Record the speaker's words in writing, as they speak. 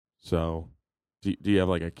So, do you have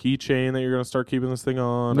like a keychain that you're going to start keeping this thing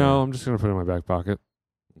on? No, I'm just going to put it in my back pocket.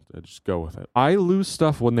 Just go with it. I lose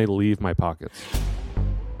stuff when they leave my pockets.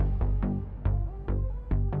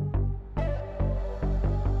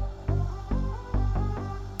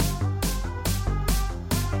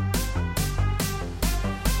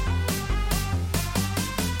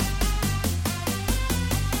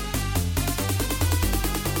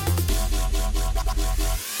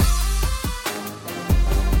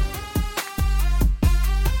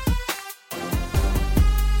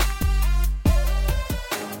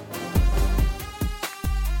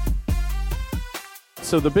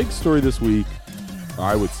 So the big story this week,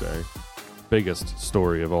 I would say, Biggest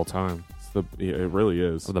story of all time. it really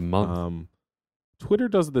is. Of the month. Twitter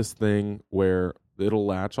does this thing where it'll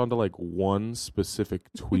latch onto like one specific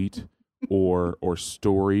tweet or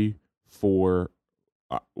story for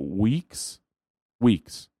weeks,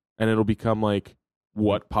 and it'll become like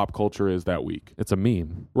what pop culture is that week. It's a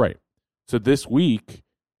meme. Right. So this week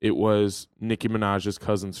it was Nicki Minaj's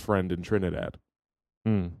cousin's friend in Trinidad.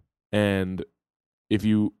 And if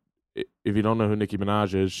you don't know who Nicki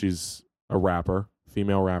Minaj is, she's a rapper,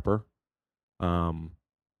 female rapper. And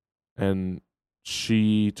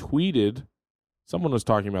she tweeted, someone was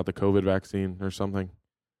talking about the COVID vaccine or something.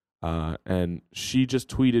 And she just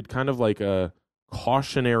tweeted kind of like a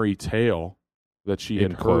cautionary tale that she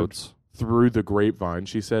had heard through the grapevine.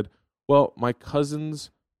 She said, well, my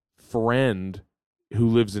cousin's friend who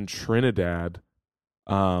lives in Trinidad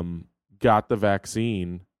got the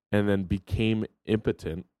vaccine and then became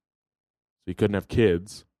impotent, so he couldn't have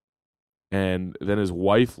kids, and then his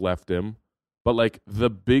wife left him. But like the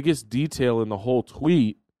biggest detail in the whole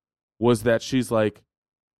tweet was that she's like,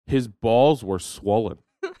 his balls were swollen.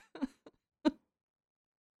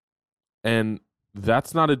 And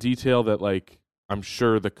that's not a detail that like I'm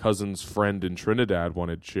sure the cousin's friend in Trinidad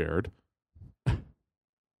wanted shared.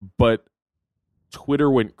 But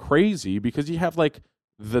Twitter went crazy because you have like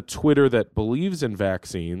the Twitter that believes in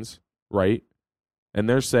vaccines, right? And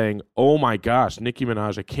they're saying, oh my gosh, Nicki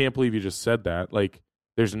Minaj, I can't believe you just said that. Like,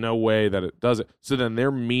 there's no way that it does it. So then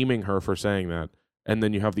they're memeing her for saying that. And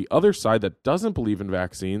then you have the other side that doesn't believe in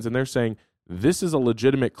vaccines, and they're saying, this is a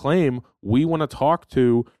legitimate claim. We want to talk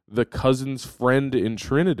to the cousin's friend in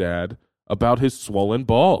Trinidad about his swollen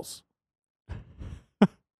balls.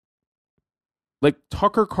 Like,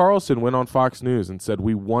 Tucker Carlson went on Fox News and said,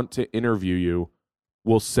 we want to interview you.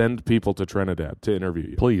 We'll send people to Trinidad to interview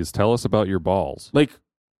you. Please tell us about your balls. Like,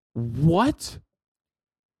 what?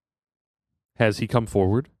 Has he come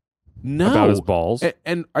forward? No. About his balls?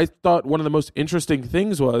 And I thought one of the most interesting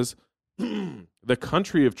things was the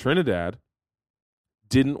country of Trinidad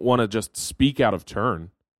didn't want to just speak out of turn.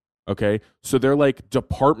 Okay? So their like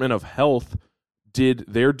Department of Health did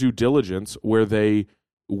their due diligence where they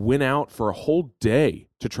went out for a whole day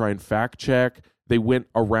to try and fact check. They went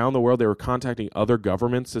around the world. They were contacting other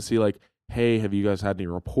governments to see like, hey, have you guys had any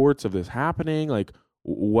reports of this happening? Like,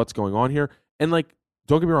 what's going on here? And like,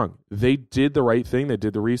 don't get me wrong, they did the right thing. They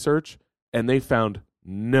did the research, and they found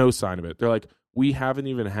no sign of it. They're like, we haven't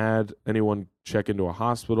even had anyone check into a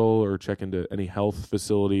hospital or check into any health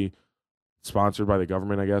facility sponsored by the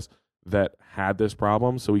government, I guess, that had this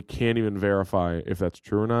problem. So we can't even verify if that's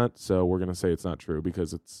true or not. So we're going to say it's not true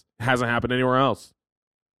because it hasn't happened anywhere else.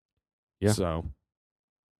 Yeah. So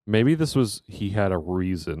maybe he had a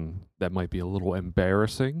reason that might be a little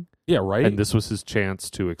embarrassing. Yeah, right. And this was his chance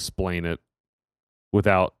to explain it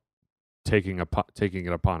without taking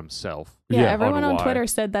it upon himself. Yeah, everyone on Twitter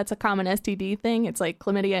said that's a common STD thing. It's like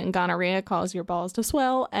chlamydia and gonorrhea cause your balls to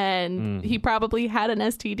swell, and he probably had an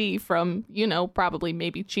STD from, probably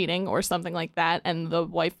maybe cheating or something like that, and the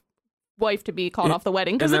wife to be called off the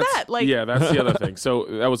wedding because of that. Like, yeah, that's the other thing. So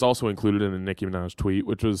that was also included in the Nicki Minaj tweet,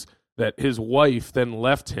 which was that his wife then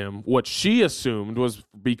left him. What she assumed was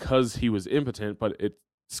because he was impotent, but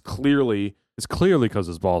it's clearly because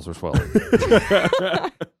his balls were swelling.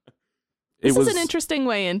 This is an interesting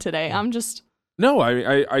way in today. I'm just... No,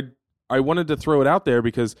 I wanted to throw it out there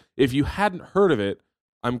because if you hadn't heard of it,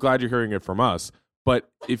 I'm glad you're hearing it from us. But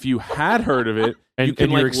if you had heard of it, and you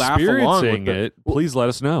can you're like laugh along with it, please let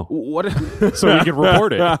us know. What? So we can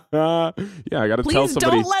report it. Yeah, I got to tell somebody. Please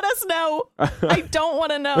don't let us know. I don't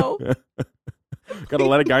want to know. Got to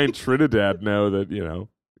let a guy in Trinidad know that,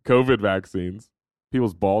 COVID vaccines,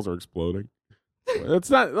 people's balls are exploding. It's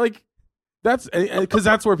not like... That's because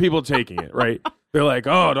that's where people are taking it, right? They're like,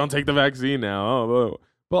 "Oh, don't take the vaccine now." Oh,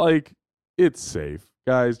 but like, it's safe,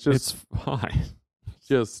 guys. It's fine.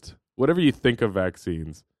 Just whatever you think of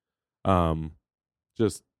vaccines,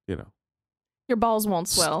 just your balls won't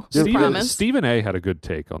swell. I promise. Stephen A. had a good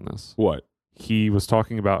take on this. What? he was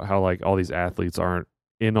talking about how like all these athletes aren't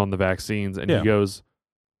in on the vaccines, and Yeah. he goes,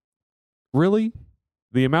 "Really?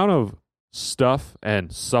 The amount of stuff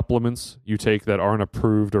and supplements you take that aren't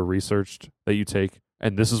approved or researched that you take,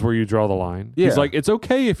 and this is where you draw the line." Yeah. He's like, "It's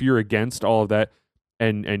okay if you're against all of that,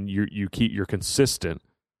 and you're consistent."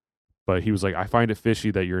 But he was like, "I find it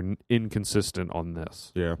fishy that you're inconsistent on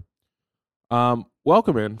this." Yeah.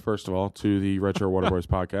 Welcome in, first of all, to the Red Shirt Water Boys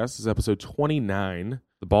podcast. This is episode 29,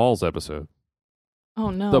 The balls episode. Oh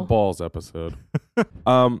no. the balls episode.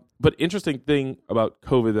 But interesting thing about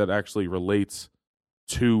COVID that actually relates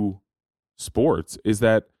to sports is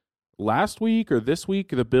that last week or this week,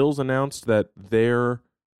 the Bills announced that their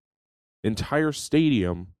entire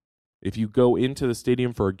stadium, if you go into the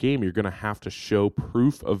stadium for a game, you're going to have to show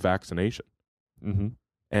proof of vaccination. Mm-hmm.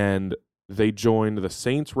 And they joined the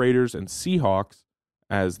Saints, Raiders, and Seahawks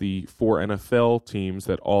as the 4 NFL teams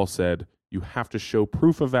that all said you have to show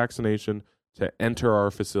proof of vaccination to enter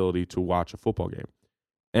our facility to watch a football game.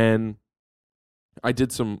 And I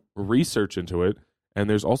did some research into it, and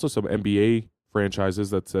there's also some NBA franchises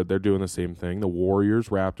that said they're doing the same thing. The Warriors,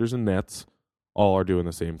 Raptors, and Nets all are doing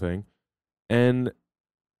the same thing. And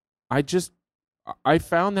I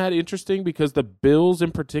found that interesting because the Bills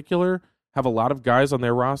in particular have a lot of guys on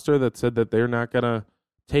their roster that said that they're not going to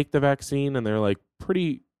take the vaccine, and they're like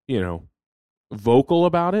pretty, vocal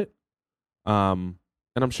about it.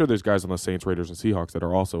 And I'm sure there's guys on the Saints, Raiders, and Seahawks that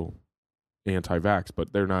are also anti-vax,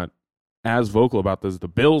 but they're not as vocal about this as the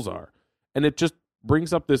Bills are. And it just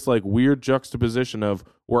brings up this like weird juxtaposition of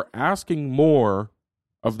we're asking more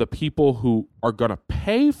of the people who are going to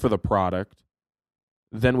pay for the product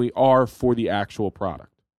than we are for the actual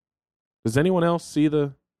product. Does anyone else see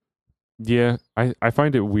the... Yeah, I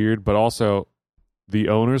find it weird, but also the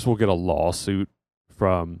owners will get a lawsuit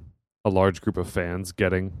from a large group of fans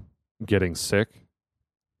getting sick,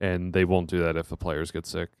 and they won't do that if the players get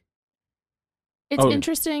sick. It's Oh.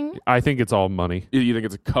 interesting. I think it's all money. You think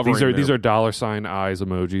it's a covering? These are dollar sign eyes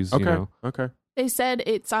emojis. Okay, You know? okay. They said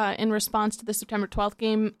it's in response to the September 12th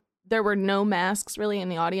game. There were no masks really in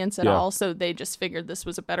the audience at Yeah. all, so they just figured this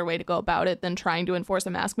was a better way to go about it than trying to enforce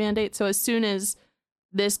a mask mandate. So as soon as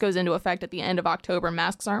this goes into effect at the end of October,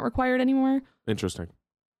 masks aren't required anymore. Interesting.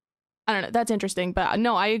 I don't know. That's interesting. But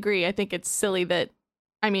no, I agree. I think it's silly that,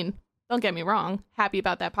 don't get me wrong, happy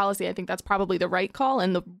about that policy. I think that's probably the right call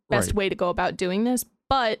and the best Right. way to go about doing this.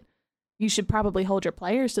 But you should probably hold your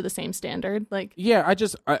players to the same standard. Like, Yeah,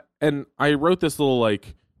 I wrote this little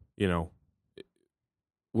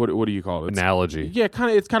what do you call it? Analogy. Yeah,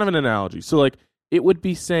 it's kind of an analogy. So like it would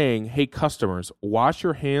be saying, "Hey customers, wash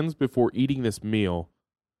your hands before eating this meal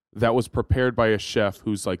that was prepared by a chef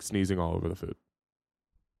who's like sneezing all over the food."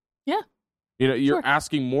 Yeah. You're Sure.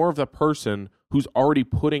 asking more of the person who's already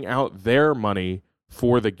putting out their money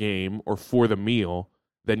for the game or for the meal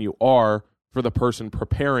than you are for the person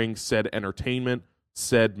preparing said entertainment,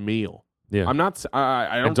 said meal. Yeah. I'm not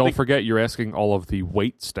I and don't forget, you're asking all of the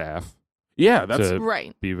wait staff Yeah, that's to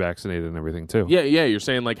right. be vaccinated and everything too. Yeah, you're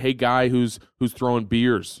saying like, "Hey, guy who's throwing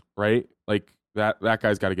beers, right? Like that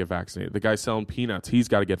guy's got to get vaccinated. The guy selling peanuts, he's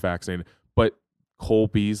got to get vaccinated. But Cole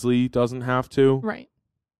Beasley doesn't have to." Right.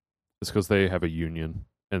 It's because they have a union,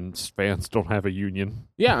 and fans don't have a union.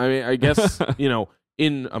 Yeah, I guess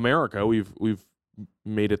in America we've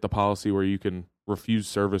made it the policy where you can refuse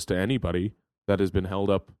service to anybody that has been held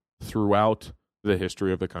up throughout the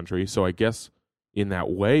history of the country. So I guess in that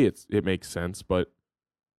way it makes sense. But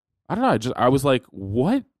I don't know. I was like,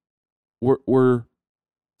 what? We're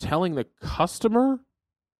telling the customer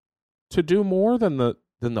to do more than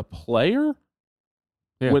the player?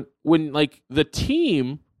 Yeah. When like the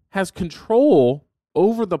team has control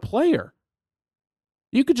over the player.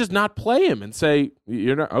 You could just not play him and say,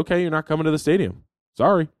 you're not coming to the stadium.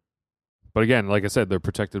 Sorry. But again, like I said, they're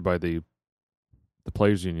protected by the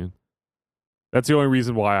players' union. That's the only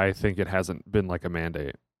reason why I think it hasn't been like a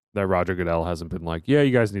mandate. That Roger Goodell hasn't been like, yeah,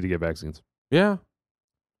 you guys need to get vaccines. Yeah.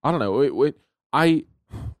 I don't know.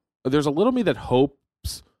 There's a little me that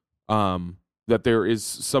hopes that there is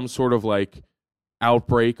some sort of like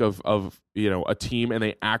outbreak of a team, and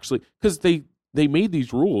they actually, because they made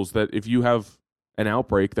these rules that if you have an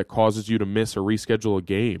outbreak that causes you to miss or reschedule a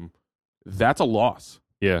game, that's a loss.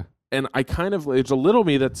 Yeah. And it's a little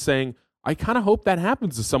me that's saying, I kind of hope that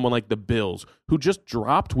happens to someone like the Bills, who just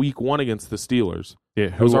dropped week 1 against the Steelers. Yeah,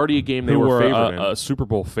 It was already a game they were favored in. a Super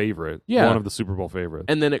Bowl favorite. Yeah. One of the Super Bowl favorites.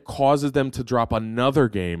 And then it causes them to drop another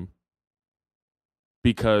game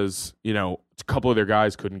because, a couple of their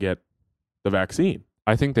guys couldn't get the vaccine.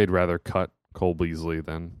 I think they'd rather cut Cole Beasley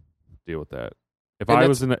than deal with that. If And I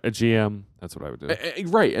was a GM, that's what I would do.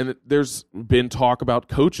 Right, and there's been talk about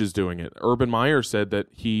coaches doing it. Urban Meyer said that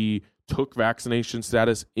he took vaccination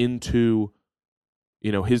status into,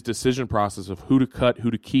 his decision process of who to cut,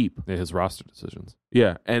 who to keep. Yeah, his roster decisions.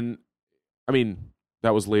 Yeah, and I mean,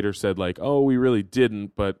 that was later said like, oh, we really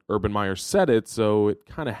didn't, but Urban Meyer said it, so it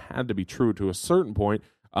kind of had to be true to a certain point.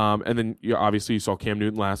 And then obviously you saw Cam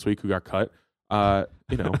Newton last week who got cut.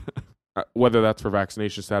 Whether that's for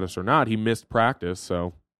vaccination status or not, he missed practice,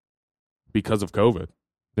 so because of COVID.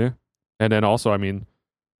 Yeah. And then also, I mean,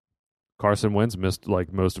 Carson Wentz missed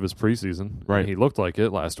like most of his preseason. Right. And he looked like it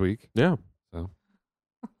last week. Yeah. So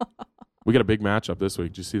We got a big matchup this week.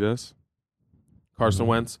 Did you see this? Carson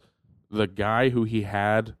Wentz, the guy who he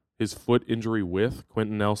had his foot injury with,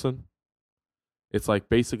 Quentin Nelson. It's like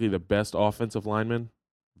basically the best offensive lineman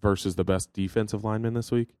versus the best defensive lineman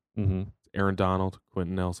this week. Mm-hmm. Aaron Donald,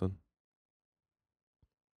 Quentin Nelson.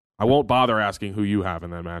 I won't bother asking who you have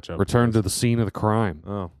in that matchup. Return to the scene of the crime.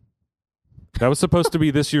 Oh. That was supposed to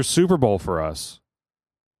be this year's Super Bowl for us.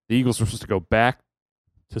 The Eagles were supposed to go back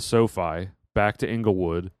to SoFi, back to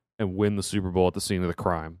Inglewood, and win the Super Bowl at the scene of the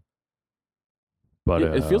crime. But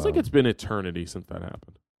It feels like it's been eternity since that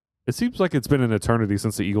happened. It seems like it's been an eternity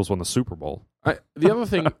since the Eagles won the Super Bowl. The other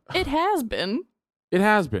thing, It has been. it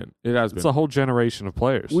has been. It's a whole generation of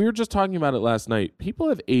players. We were just talking about it last night. People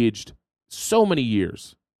have aged so many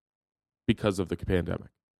years because of the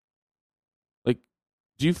pandemic. Like,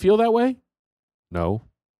 do you feel that way? No.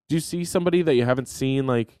 Do you see somebody that you haven't seen,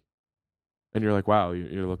 like, and you're like, wow,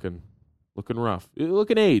 you're looking rough. You're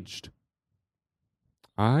looking aged.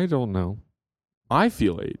 I don't know. I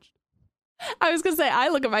feel aged. I was going to say, I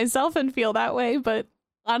look at myself and feel that way, but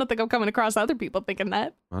I don't think I'm coming across other people thinking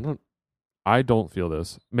that. I don't feel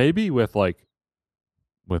this. Maybe with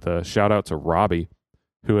a shout out to Robbie,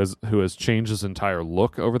 who has changed his entire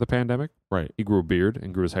look over the pandemic. Right. He grew a beard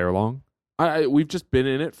and grew his hair long. We've just been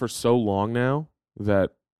in it for so long now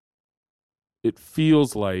that it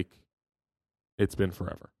feels like it's been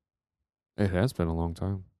forever. It has been a long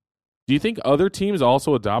time. Do you think other teams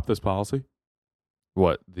also adopt this policy?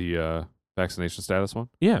 What, the vaccination status one?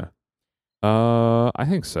 Yeah. I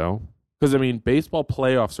think so. Because, I mean, baseball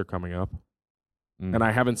playoffs are coming up, and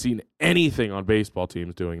I haven't seen anything on baseball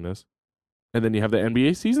teams doing this. And then you have the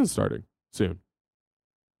NBA season starting soon.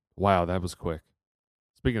 Wow, that was quick.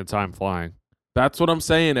 Speaking of time flying. That's what I'm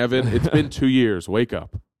saying, Evan. It's been 2 years. Wake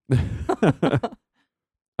up. I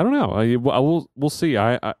don't know. We'll see.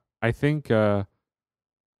 I think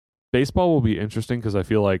baseball will be interesting because I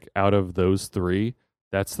feel like out of those three,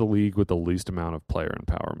 that's the league with the least amount of player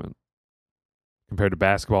empowerment compared to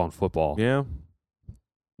basketball and football. Yeah.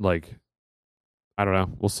 Like, I don't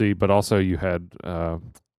know. We'll see. But also you had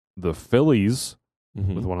the Phillies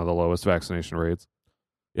with one of the lowest vaccination rates.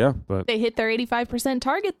 Yeah. But They hit their 85%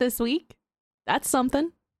 target this week. That's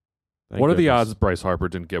something. what are the odds Bryce Harper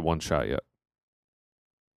didn't get one shot yet?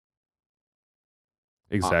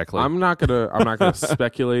 Exactly. I'm not gonna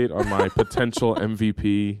speculate on my potential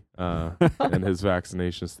MVP and his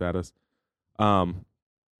vaccination status. But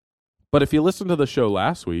if you listened to the show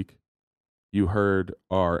last week, you heard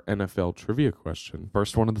our NFL trivia question.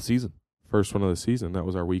 First one of the season. That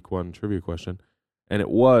was our week 1 trivia question. And it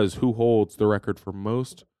was, who holds the record for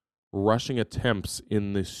most rushing attempts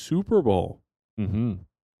in the Super Bowl? Mm-hmm.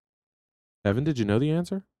 Evan, did you know the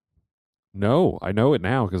answer? No, I know it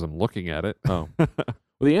now because I'm looking at it. Oh. Well,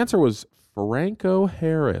 the answer was Franco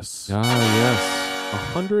Harris. Ah,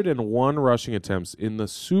 yes. 101 rushing attempts in the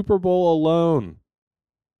Super Bowl alone.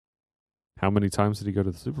 How many times did he go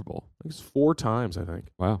to the Super Bowl? I think it's 4 times, I think.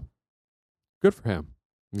 Wow. Good for him.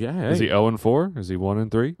 Yeah. Hey. Is he 0-4? Is he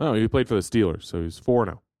 1-3? Oh, he played for the Steelers, so he's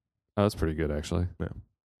 4-0. Oh, that's pretty good, actually. Yeah.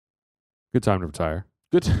 Good time to retire.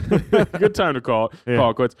 Good time to call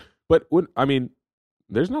it quits. But,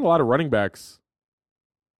 there's not a lot of running backs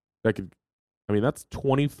that could... that's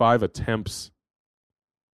 25 attempts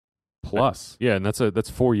plus. Yeah, and that's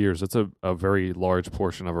 4 years. That's a very large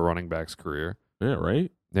portion of a running back's career. Yeah,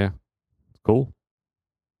 right? Yeah. Cool.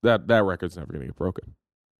 That record's never going to get broken.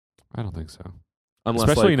 I don't think so. Unless,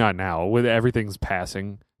 especially not now, with everything's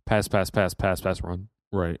passing. Pass, run.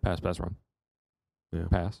 Right. Pass, run. Yeah.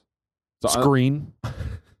 Pass. So Screen.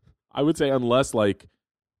 I would say unless,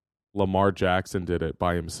 Lamar Jackson did it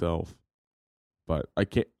by himself. But I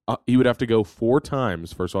can't... he would have to go 4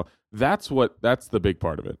 times, first of all. That's the big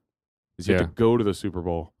part of it. Is you have to go to the Super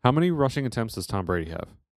Bowl. How many rushing attempts does Tom Brady have?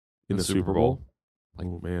 In the Super Bowl?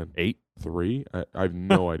 Oh, man. 8? 3? I have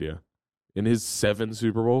no idea. In his 7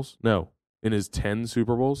 Super Bowls? No. In his 10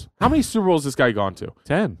 Super Bowls? How many Super Bowls has this guy gone to?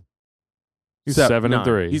 10. He's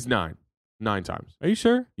 7-3. He's 9. 9 times. Are you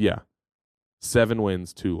sure? Yeah. 7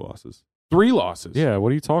 wins, 2 losses. 3 losses. Yeah,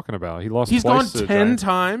 what are you talking about? He lost He's gone twice to the 10 Giants.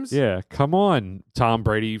 times. Yeah, come on, Tom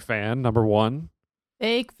Brady fan number 1.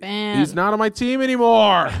 Fake fan. He's not on my team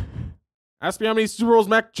anymore. Ask me how many Super Bowls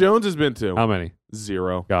Mac Jones has been to. How many?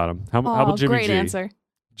 0. Got him. How about Jimmy great G? answer.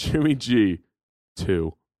 Jimmy G,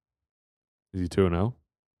 2. Is he 2-0? No,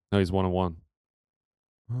 he's 1-1.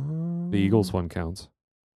 The Eagles one counts.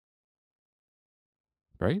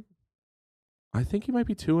 Right? I think he might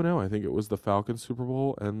be 2-0. I think it was the Falcons Super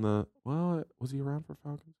Bowl and was he around for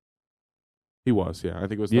Falcons? He was, yeah. I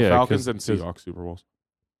think it was the Falcons and Seahawks Super Bowls.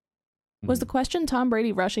 Was the question Tom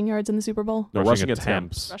Brady rushing yards in the Super Bowl? No, rushing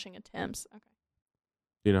attempts. Rushing attempts. Okay.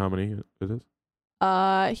 Do you know how many it is?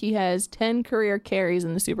 He has 10 career carries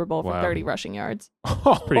in the Super Bowl for 30 rushing yards.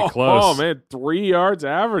 Pretty close. Oh, man. 3 yards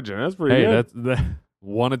averaging. That's pretty good. Hey, that's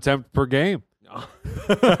 1 attempt per game.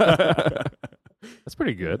 That's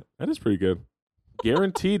pretty good. That is pretty good.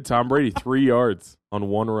 Guaranteed Tom Brady 3 yards on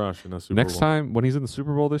 1 rush in a Super Bowl. Next time when he's in the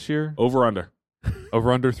Super Bowl this year, Over under.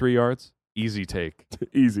 over under 3 yards, easy take.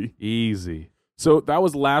 Easy. So that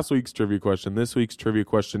was last week's trivia question. This week's trivia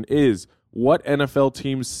question is, what NFL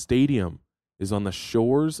team's stadium is on the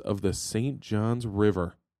shores of the St. Johns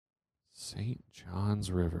River? St.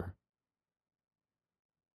 Johns River.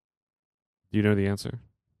 Do you know the answer?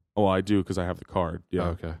 Oh, I do because I have the card. Yeah. Oh,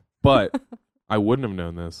 okay. But I wouldn't have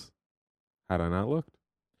known this had I not looked.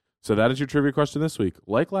 So that is your trivia question this week.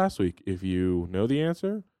 Like last week, if you know the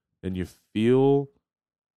answer and you feel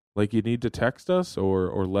like you need to text us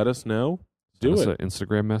or let us know, do Send it. us an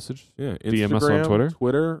Instagram message. Yeah, DM us on Instagram,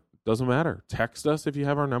 Twitter. Doesn't matter. Text us if you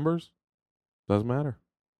have our numbers. Doesn't matter.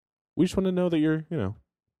 We just want to know that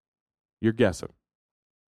you're guessing.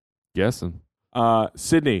 Guessing.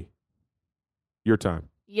 Sydney, your time.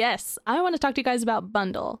 Yes, I want to talk to you guys about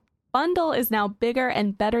Bundle. Bundle is now bigger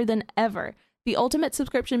and better than ever. The Ultimate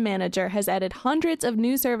Subscription Manager has added hundreds of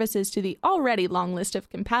new services to the already long list of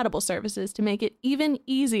compatible services to make it even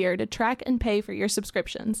easier to track and pay for your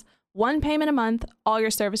subscriptions. 1 payment a month, all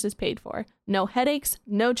your services paid for. No headaches,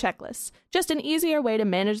 no checklists. Just an easier way to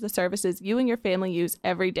manage the services you and your family use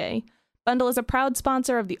every day. Bundle is a proud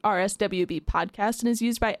sponsor of the RSWB podcast and is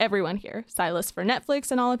used by everyone here. Silas for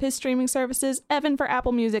Netflix and all of his streaming services, Evan for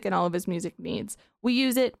Apple Music and all of his music needs. We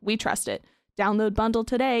use it, we trust it. Download Bundle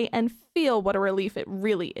today and feel what a relief it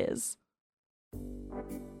really is.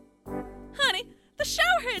 Honey, the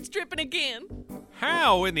shower head's dripping again.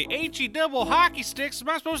 How in the HE double hockey sticks am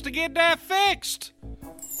I supposed to get that fixed?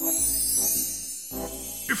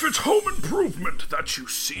 If it's home improvement that you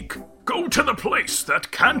seek, go to the place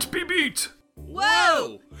that can't be beat.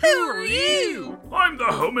 Whoa! Who are you? I'm the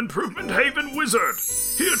Home Improvement Haven Wizard,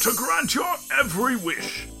 here to grant your every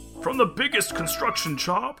wish. From the biggest construction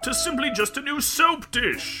job to simply just a new soap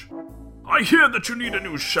dish. I hear that you need a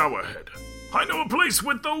new shower head. I know a place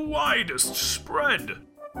with the widest spread.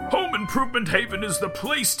 Home Improvement Haven is the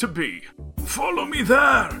place to be. Follow me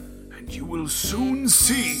there, and you will soon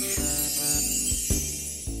see.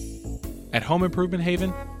 At Home Improvement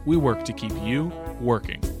Haven, we work to keep you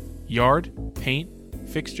working. Yard, paint,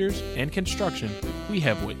 fixtures, and construction, we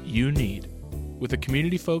have what you need. With a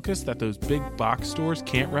community focus that those big box stores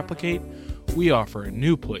can't replicate, we offer a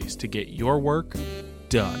new place to get your work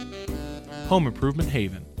done. Home Improvement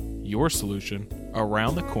Haven, your solution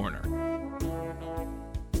around the corner.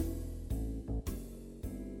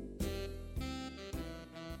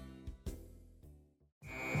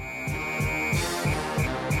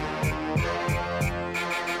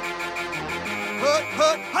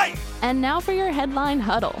 And now for your headline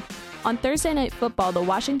huddle. On Thursday Night Football, the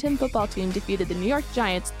Washington football team defeated the New York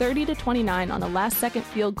Giants 30-29 on a last-second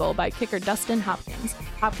field goal by kicker Dustin Hopkins.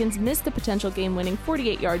 Hopkins missed the potential game-winning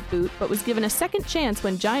 48-yard boot, but was given a second chance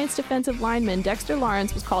when Giants defensive lineman Dexter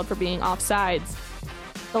Lawrence was called for being offsides.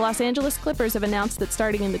 The Los Angeles Clippers have announced that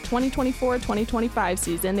starting in the 2024-2025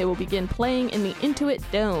 season, they will begin playing in the Intuit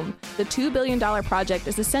Dome. The $2 billion project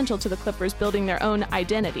is essential to the Clippers building their own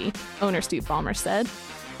identity, owner Steve Ballmer said.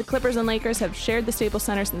 The Clippers and Lakers have shared the Staples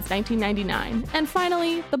Center since 1999. And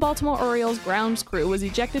finally, the Baltimore Orioles grounds crew was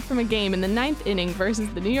ejected from a game in the 9th inning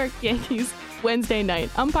versus the New York Yankees Wednesday night.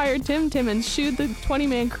 Umpire Tim Timmons shooed the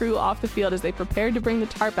 20-man crew off the field as they prepared to bring the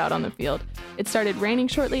tarp out on the field. It started raining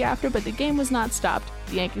shortly after, but the game was not stopped.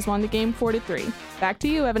 The Yankees won the game 4-3. Back to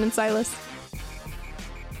you, Evan and Silas.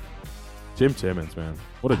 Tim Timmons, man.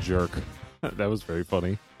 What a jerk. That was very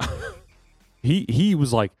funny. He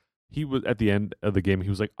was like, he was at the end of the game, he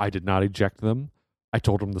was like, I did not eject them. I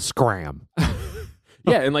told him to scram.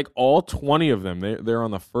 Yeah, and like all 20 of them, they're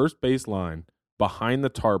on the first baseline behind the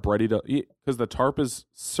tarp, ready to, because the tarp is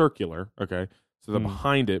circular, okay? So they're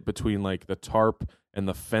behind it between like the tarp and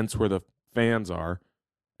the fence where the fans are,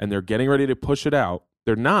 and they're getting ready to push it out.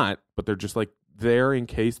 They're not, but they're just like there in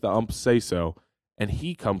case the umps say so. And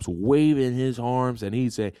he comes waving his arms, and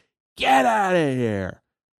he's saying, "Get out of here!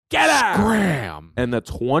 Get out!" Scram! And the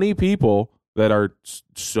 20 people that are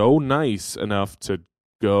so nice enough to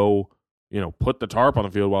go, put the tarp on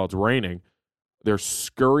the field while it's raining, they're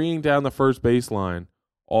scurrying down the first baseline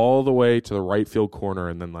all the way to the right field corner,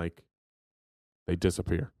 and then they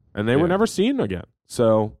disappear. And they were never seen again.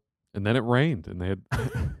 So, and then it rained, and they had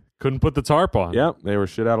couldn't put the tarp on. yeah, they were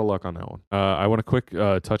shit out of luck on that one. I want to quick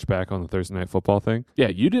touch back on the Thursday Night Football thing. Yeah,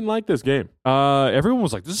 you didn't like this game. Everyone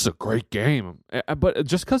was like, "This is a great game," but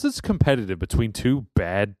just because it's competitive between two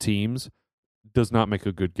bad teams does not make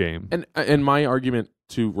a good game. And my argument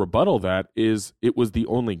to rebuttal that is it was the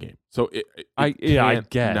only game. So it I can't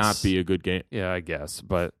guess not be a good game. Yeah, I guess,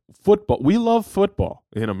 but Football. We love football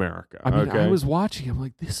in America. I mean, okay? I was watching. I'm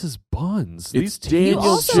like, this is buns. It's These teams. You Daniel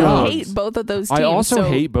also Jones. hate both of those teams. I also so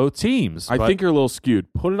hate both teams. I but think you're a little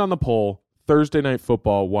skewed. Put it on the poll. Thursday Night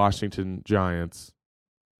Football, Washington Giants.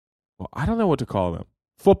 Well, I don't know what to call them.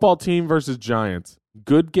 Football team versus Giants.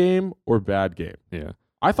 Good game or bad game? yeah.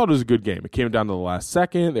 I thought it was a good game. It came down to the last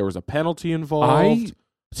second. There was a penalty involved.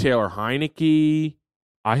 Taylor Heineke.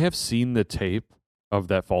 I have seen the tape of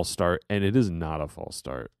that false start, and it is not a false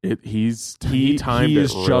start. He timed he it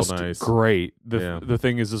is real just nice. great. Yeah. The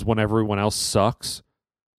thing is when everyone else sucks,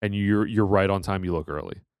 and you're right on time, you look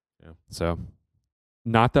early. Yeah. So,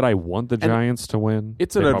 not that I want the Giants to win.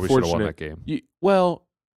 It's they an probably should have won unfortunate that game. Well,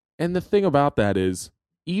 and the thing about that is,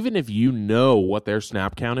 even if you know what their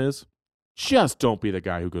snap count is, just don't be the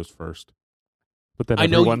guy who goes first. But then I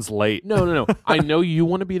know everyone's late. No. I know you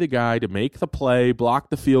want to be the guy to make the play, block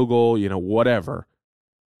the field goal, whatever.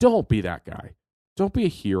 Don't be that guy. Don't be a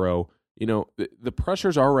hero. The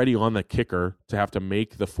pressure's already on the kicker to have to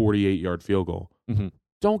make the 48-yard field goal. Mm-hmm.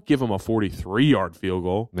 Don't give him a 43-yard field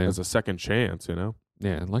goal Yeah. as a second chance, Yeah,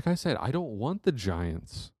 and like I said, I don't want the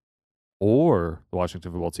Giants or the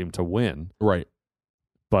Washington football team to win, Right.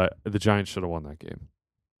 but the Giants should have won that game.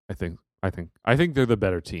 I think they're the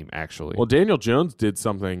better team, actually. Well, Daniel Jones did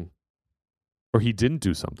something. Or he didn't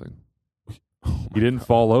do something. He didn't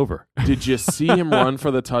fall over. Did you see him run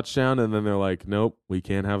for the touchdown? And then they're like, nope, we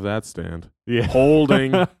can't have that stand. Yeah.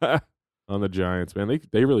 Holding on the Giants, man.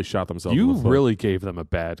 They really shot themselves in You the foot. really gave them a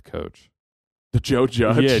bad coach. The Joe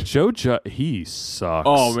Judge? Yeah, Joe Judge, he sucks.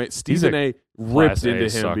 Oh, man. Stephen A. ripped Class A into him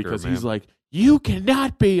sucker, because man. he's like, you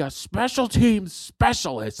cannot be a special teams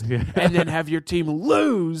specialist and then have your team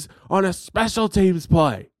lose on a special teams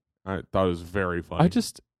play. I thought it was very funny. I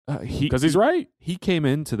just because he's right. He came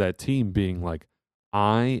into that team being like,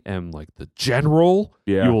 I am like the general.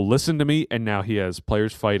 Yeah. You will listen to me. And now he has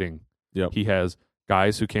players fighting. Yep. He has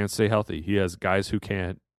guys who can't stay healthy. He has guys who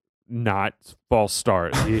can't not false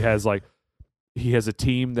start. He has a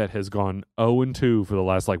team that has gone 0-2 for the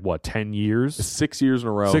last 10 years? 6 years in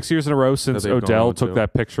a row. 6 years in a row since they've gone Odell 0-2. took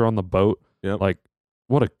that picture on the boat. Yep.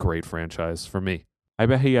 What a great franchise for me. I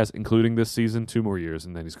bet he has, including this season, 2 more years,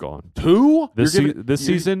 and then he's gone. 2? This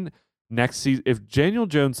season, next season, if Daniel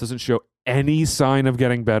Jones doesn't show any sign of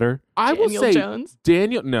getting better, I will Daniel say Jones?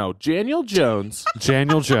 Daniel Jones.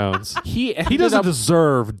 Daniel Jones, He doesn't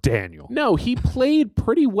deserve Daniel. No, he played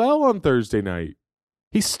pretty well on Thursday night.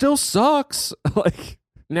 He still sucks.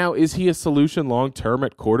 Now, is he a solution long term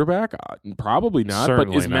at quarterback? Probably not. But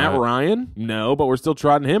Certainly is Matt not. Ryan? No, but we're still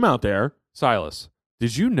trotting him out there. Silas,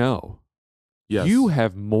 did you know Yes. you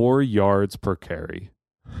have more yards per carry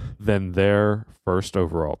than their first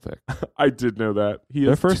overall pick? I did know that. He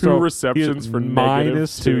Their has first 2 he receptions has for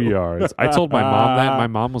minus -2 2 yards. I told my mom that. My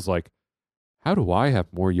mom was like, how do I have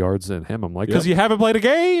more yards than him? I'm like, because you haven't played a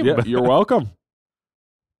game. Yeah, you're welcome.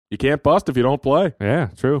 You can't bust if you don't play. Yeah,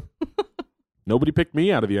 true. Nobody picked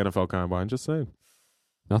me out of the NFL Combine, just saying.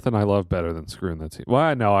 Nothing I love better than screwing that team.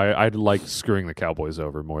 Well, no, I like screwing the Cowboys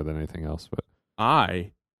over more than anything else, but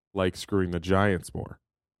I like screwing the Giants more.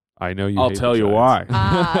 I know you I'll hate tell the you Giants.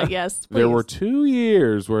 why. Yes, There please. were 2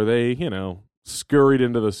 years where they, scurried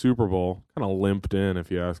into the Super Bowl, kind of limped in,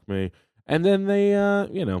 if you ask me. And then they,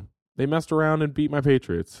 they messed around and beat my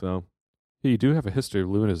Patriots. So You do have a history of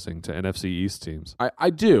losing to NFC East teams. I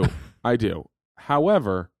do. I do.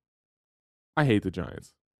 However, I hate the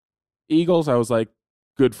Giants. Eagles, I was like,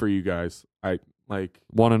 good for you guys. I like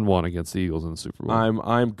 1-1 against the Eagles in the Super Bowl.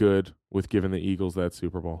 I'm good with giving the Eagles that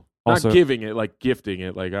Super Bowl. Also- Not giving it, like gifting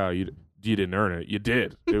it, like, oh, you didn't earn it. You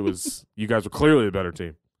did. It was you guys were clearly the better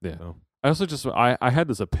team. Yeah. So. I also just I had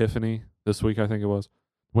this epiphany this week, I think it was.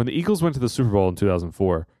 When the Eagles went to the Super Bowl in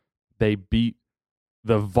 2004, they beat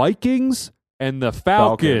the Vikings and the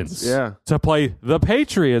Falcons, Yeah. to play the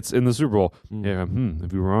Patriots in the Super Bowl. Mm. Yeah,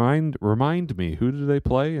 if you remind me, who did they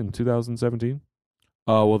play in 2017?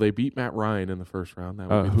 Well, they beat Matt Ryan in the first round. That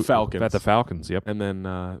would be the Falcons. At the Falcons, yep. And then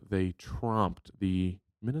they tromped the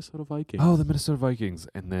Minnesota Vikings. Oh, the Minnesota Vikings,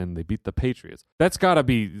 and then they beat the Patriots. That's got to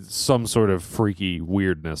be some sort of freaky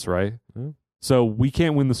weirdness, right? Yeah. So we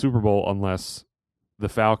can't win the Super Bowl unless the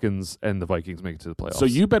Falcons and the Vikings make it to the playoffs. So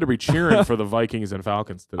you better be cheering for the Vikings and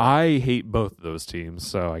Falcons today. I hate both of those teams,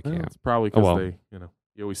 so I Well, can't. it's probably because well. they,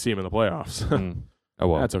 you always see them in the playoffs. Oh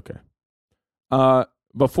well. That's okay.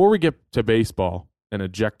 Before we get to baseball and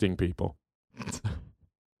ejecting people,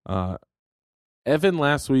 Evan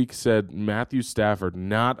last week said Matthew Stafford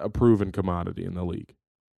not a proven commodity in the league.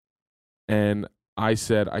 And I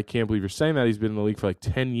said, I can't believe you're saying that. He's been in the league for like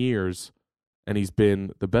 10 years, and he's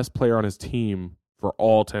been the best player on his team for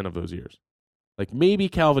all 10 of those years. Like maybe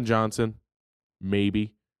Calvin Johnson,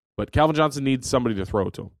 maybe. But Calvin Johnson needs somebody to throw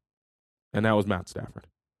to him. And that was Matt Stafford.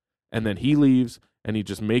 And then he leaves, and he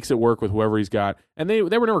just makes it work with whoever he's got. And they were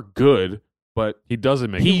never good, but He doesn't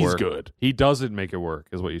make it he's work. good. He doesn't make it work,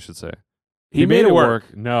 is what you should say. He made it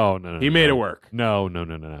work. No. He made it work. No. He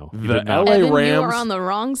The did not. LA Evan, you Rams are on the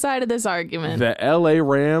wrong side of this argument. The LA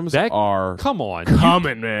Rams That- are Come on.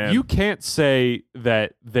 coming, man. You can't say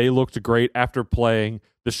that they looked great after playing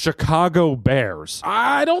the Chicago Bears.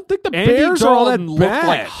 I don't think the Andy Bears are all that Dalton looked bad.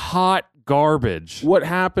 like hot garbage. What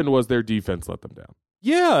happened was their defense let them down.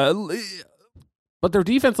 Yeah. But their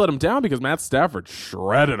defense let them down because Matt Stafford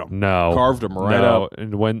shredded them. No. Carved them right no. up.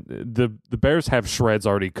 And when the Bears have shreds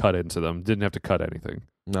already cut into them, didn't have to cut anything.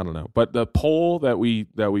 I don't know. But the poll that we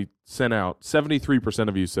sent out, 73%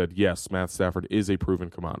 of you said, yes, Matt Stafford is a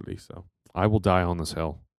proven commodity. So, I will die on this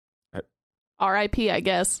hill. R.I.P., I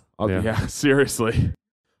guess. yeah, seriously.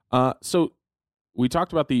 So we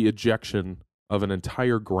talked about the ejection of an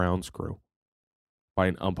entire grounds crew by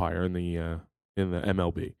an umpire in the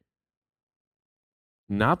MLB.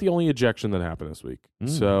 Not the only ejection that happened this week. Mm.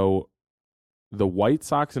 So the White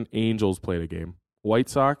Sox and Angels played a game. White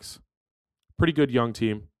Sox, pretty good young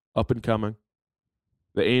team, up and coming.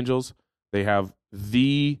 The Angels, they have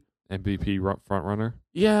the MVP front runner.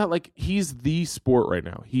 yeah, like he's the sport right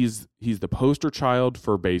now. He's the poster child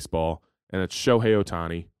for baseball, and it's Shohei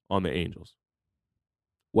Ohtani on the Angels.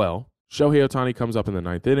 Well, Shohei Ohtani comes up in the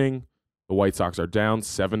ninth inning. The White Sox are down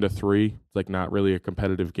 7-3. It's like not really a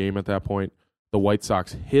competitive game at that point. The White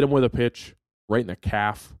Sox hit him with a pitch right in the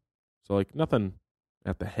calf. So like nothing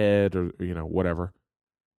at the head or whatever.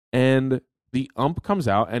 And the ump comes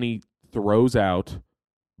out and he throws out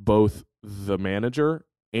both the manager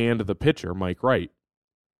and the pitcher, Mike Wright.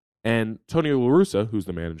 And Tony La Russa, who's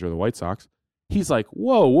the manager of the White Sox, he's like,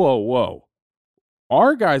 whoa.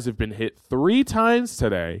 Our guys have been hit 3 times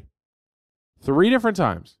today. 3 different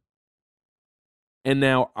times. And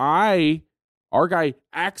now our guy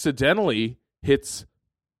accidentally hits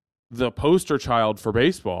the poster child for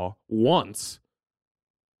baseball once.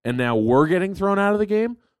 And now we're getting thrown out of the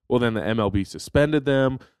game? Well, then the MLB suspended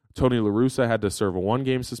them. Tony La Russa had to serve a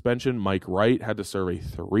 1-game suspension. Mike Wright had to serve a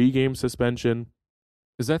 3-game suspension.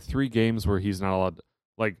 Is that 3 games where he's not allowed?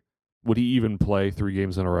 Like, would he even play 3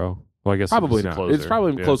 games in a row? Well, I guess Probably it's not. closer. It's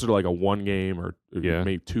probably Yeah. closer to like a 1-game or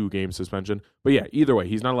maybe 2-game suspension. But yeah, either way,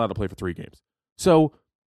 he's not allowed to play for 3 games. So,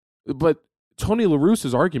 but Tony La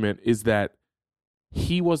Russa's argument is that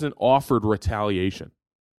he wasn't offered retaliation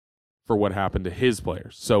for what happened to his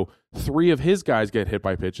players. So 3 of his guys get hit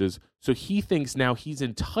by pitches. So he thinks now he's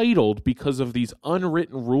entitled because of these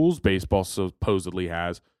unwritten rules baseball supposedly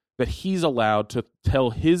has that he's allowed to tell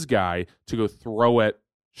his guy to go throw at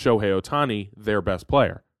Shohei Ohtani, their best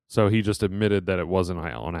player. So he just admitted that it wasn't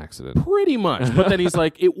on accident. Pretty much. But then he's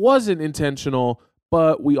like, it wasn't intentional,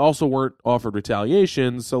 but we also weren't offered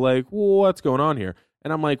retaliation. So like, what's going on here?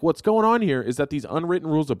 And I'm like, what's going on here is that these unwritten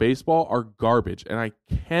rules of baseball are garbage, and I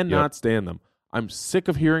cannot stand them. I'm sick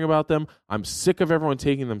of hearing about them. I'm sick of everyone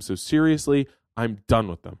taking them so seriously. I'm done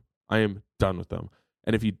with them. I am done with them.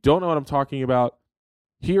 And if you don't know what I'm talking about,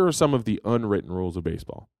 here are some of the unwritten rules of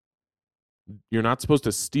baseball. You're not supposed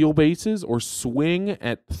to steal bases or swing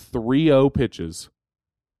at 3-0 pitches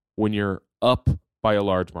when you're up by a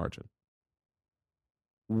large margin.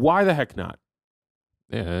 Why the heck not?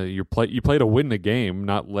 Yeah, you play to win the game,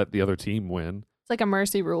 not let the other team win. It's like a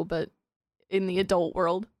mercy rule, but in the adult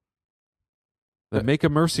world. Then make a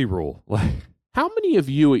mercy rule. Like, How many of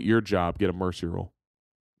you at your job get a mercy rule?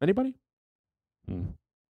 Anybody?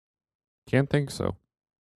 can't think so.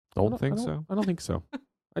 Don't think I so. I don't think so.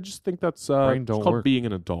 I just think that's Brain it's don't called work. being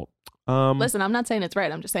an adult. Listen, I'm not saying it's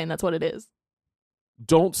right. I'm just saying that's what it is.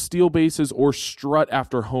 Don't steal bases or strut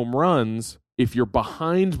after home runs if you're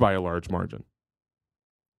behind by a large margin.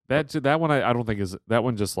 That one I don't think is that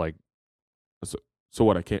one just like So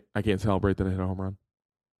what? I can't celebrate that I hit a home run.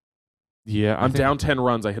 yeah. I'm down 10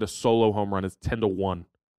 runs. I hit a solo home run. It's 10-1.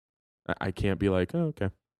 I can't be like, oh, okay.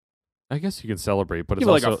 I guess you can celebrate, but Give it's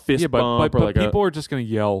it like also a fist bump or but like a- people are just going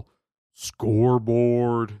to yell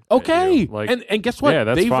scoreboard. Okay. at you. Like, and guess what? yeah,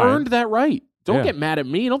 that's They've fine. earned that right. Don't Yeah. get mad at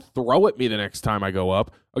me. Don't throw at me the next time I go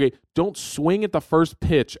up. Okay. Don't swing at the first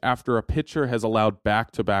pitch after a pitcher has allowed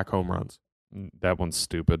back-to-back home runs. that one's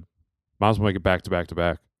stupid. Might as well make it back to back to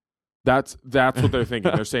back. That's what they're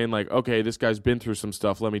thinking. They're saying like, okay, this guy's been through some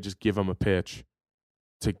stuff. Let me just give him a pitch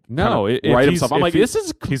to No, kinda if right he's- himself. I'm if like, he- this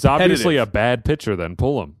is He's obviously a competitive. bad pitcher. Then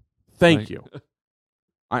pull him. Thank Like- you.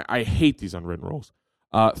 I hate these unwritten rules.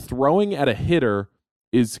 Throwing at a hitter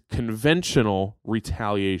is conventional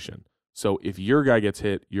retaliation. So if your guy gets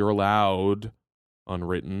hit, you're allowed,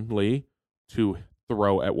 unwrittenly, to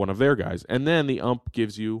throw at one of their guys. And then the ump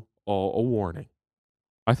gives you all a warning.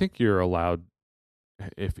 I think you're allowed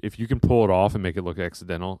if you can pull it off and make it look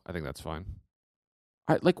accidental. I think that's fine.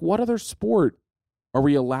 Like, what other sport are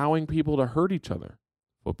we allowing people to hurt each other?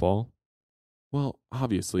 Football. Well,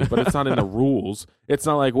 obviously, but it's not in the rules. It's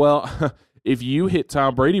not like, well, if you hit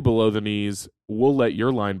Tom Brady below the knees, we'll let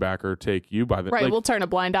your linebacker take you by the Right, like, we'll turn a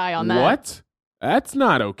blind eye on that. What? That's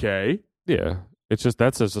not okay. Yeah, it's just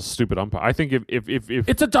that's just a stupid umpire. I think if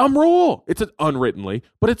It's a dumb rule. It's an unwrittenly,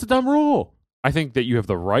 but it's a dumb rule. I think that you have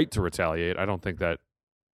the right to retaliate. I don't think that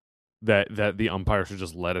the umpire should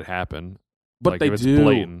just let it happen. But Like, they if it's do.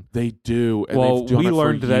 blatant. They do. And Well, they've done we it for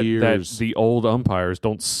learned that years. the old umpires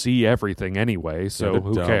don't see everything anyway, so they're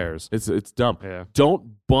who dumb. cares? It's dumb. Yeah,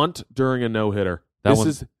 Don't bunt during a no hitter. That This one-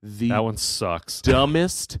 is the that one sucks.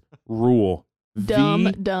 dumbest rule. Dumb,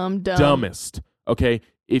 The dumb. dumbest. Okay,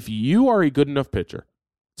 if you are a good enough pitcher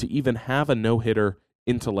to even have a no hitter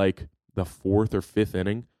into like the 4th or 5th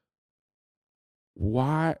inning,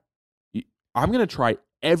 why? I'm gonna try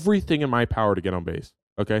everything in my power to get on base.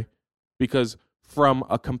 Okay, because from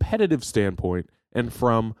a competitive standpoint and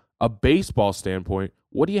from a baseball standpoint,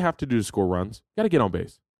 what do you have to do to score runs? You got to get on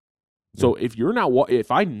base. So if you're not,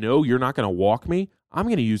 if I know you're not going to walk me, I'm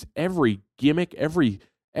going to use every gimmick, every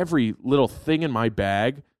little thing in my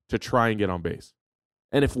bag to try and get on base.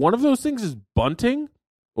 And if one of those things is bunting,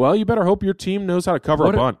 well, you better hope your team knows how to cover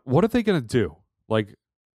a bunt. What are they going to do? Like,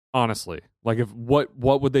 honestly, like if what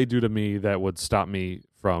would they do to me that would stop me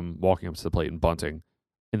from walking up to the plate and bunting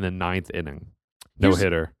in the 9th inning? No Here's-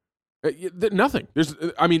 hitter. Nothing. There's,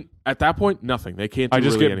 I mean, at that point, nothing. They can't. Do I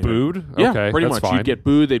just really get anything. booed. Yeah, Okay, pretty that's much. fine. You'd get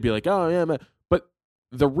booed. They'd be like, "Oh yeah," man. But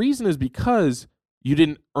the reason is because you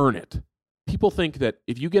didn't earn it. People think that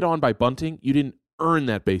if you get on by bunting, you didn't earn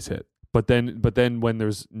that base hit. But then when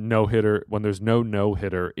there's no hitter, when there's no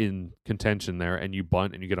hitter in contention there, and you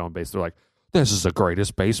bunt and you get on base, they're like, "This is the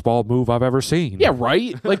greatest baseball move I've ever seen." Yeah,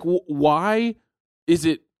 right. Like, why is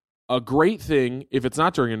it a great thing if it's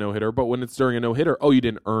not during a no hitter, but when it's during a no hitter, oh, you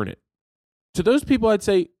didn't earn it? To those people, I'd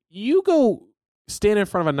say you go stand in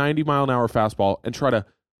front of a 90-mile-an-hour fastball and try to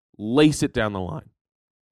lace it down the line,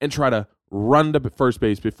 and try to run to first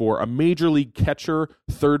base before a major league catcher,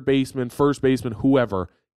 third baseman, first baseman, whoever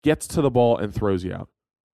gets to the ball and throws you out.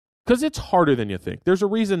 Because it's harder than you think. There's a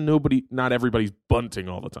reason not everybody's bunting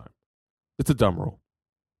all the time. It's a dumb rule.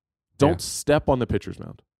 Don't step on the pitcher's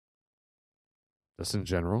mound. That's in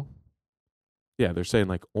general. Yeah, they're saying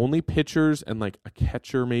like only pitchers and like a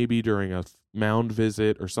catcher maybe during a mound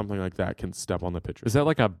visit or something like that can step on the pitcher's. Is that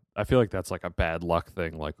like I feel like that's like a bad luck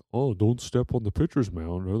thing. Like, oh, don't step on the pitcher's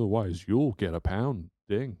mound, otherwise you'll get a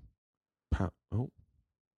pounding.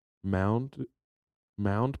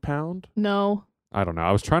 Mound pound? No. I don't know.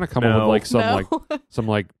 I was trying to come up with No. like No. some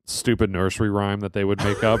like stupid nursery rhyme that they would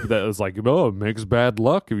make up that was like, oh, it makes bad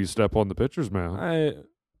luck if you step on the pitcher's mound.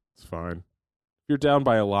 It's fine. If you're down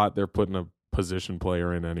by a lot, they're putting a position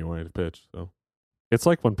player in anyway to pitch. So It's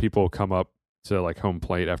like when people come up to like home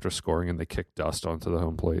plate after scoring and they kick dust onto the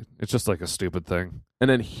home plate. It's just like a stupid thing. And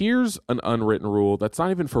then here's an unwritten rule that's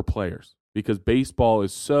not even for players because baseball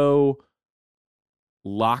is so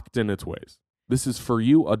locked in its ways. This is for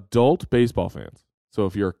you adult baseball fans. So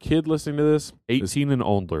if you're a kid listening to this, 18 and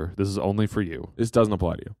older, this is only for you. this doesn't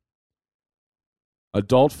apply to you.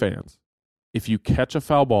 Adult fans, if you catch a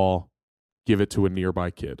foul ball, give it to a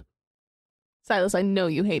nearby kid. Silas, I know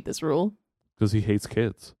you hate this rule. Because he hates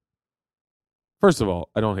kids. First of all,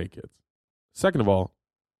 I don't hate kids. Second of all,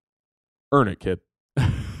 earn it, kid.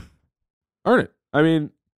 Earn it. I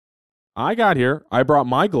mean, I got here. I brought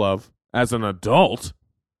my glove as an adult.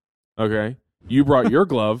 Okay. You brought your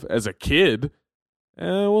glove as a kid.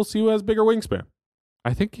 And we'll see who has bigger wingspan.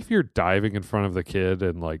 I think if you're diving in front of the kid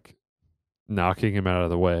and like knocking him out of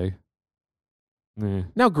the way,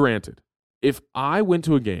 Now, granted, if I went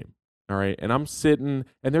to a game, all right, and I'm sitting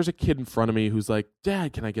and there's a kid in front of me who's like,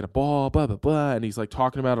 Dad, can I get a ball? Blah, blah, blah. And he's like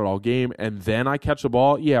talking about it all game. And then I catch the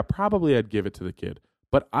ball. Yeah, probably I'd give it to the kid.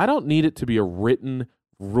 But I don't need it to be a written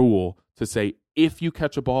rule to say, if you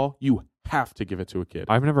catch a ball, you have to give it to a kid.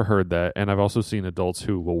 I've never heard that. And I've also seen adults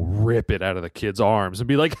who will rip it out of the kid's arms and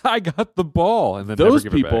be like, I got the ball. And then those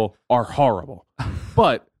never give people it back. are horrible.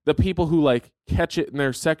 But the people who like catch it in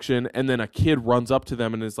their section and then a kid runs up to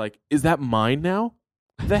them and is like, is that mine now?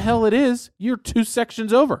 The hell it is. You're 2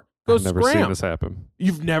 sections over. Go I've never scram. seen this happen.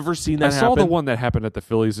 You've never seen that I happen? saw the one that happened at the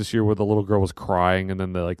Phillies this year where the little girl was crying and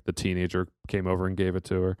then the teenager came over and gave it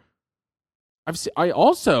to her. I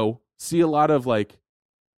also see a lot of like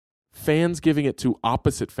fans giving it to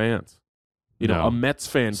opposite fans. You know, No. a Mets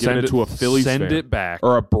fan giving it to a Phillies fan. Send it back.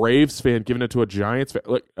 Or a Braves fan giving it to a Giants fan.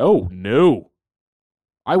 Like, oh, no.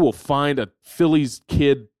 I will find a Phillies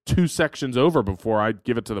kid 2 sections over before I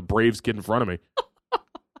give it to the Braves kid in front of me.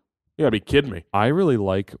 You gotta be kidding me. I really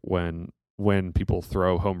like when people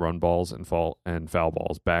throw home run balls and foul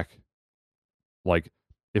balls back. Like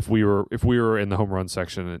if we were in the home run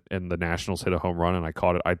section and the Nationals hit a home run and I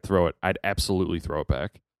caught it, I'd throw it. I'd absolutely throw it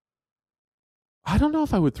back. I don't know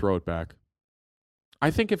if I would throw it back. I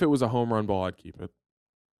think if it was a home run ball, I'd keep it.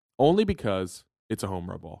 Only because it's a home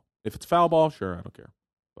run ball. If it's foul ball, sure, I don't care.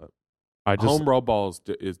 But home run ball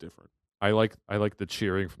is different. I like the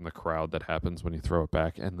cheering from the crowd that happens when you throw it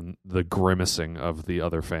back, and then the grimacing of the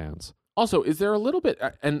other fans. Also, is there a little bit?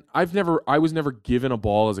 And I was never given a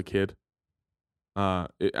ball as a kid. At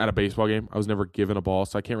a baseball game, I was never given a ball,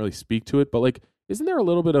 so I can't really speak to it. But like, isn't there a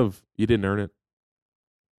little bit of you didn't earn it,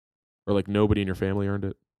 or like nobody in your family earned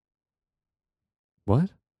it?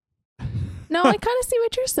 What? No, I kind of see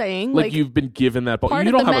what you're saying. Like you've been given that ball. part You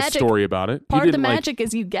of don't the have magic- a story about it. Part You of the didn't, like- magic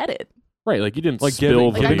is you get it. Right, like you didn't Like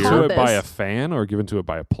spill given I to caught it by a this. fan or given to it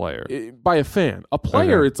by a player? by a fan. A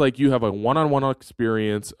player, Okay. it's like you have a one-on-one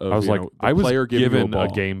experience of I was like, the I was player giving you given a, a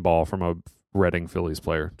ball. game ball from a Reading Phillies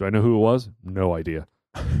player. Do I know who it was? No idea.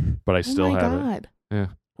 But I still oh my have God. it. Yeah.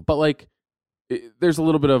 But like, there's a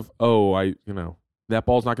little bit of that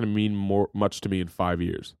ball's not going to mean much to me in 5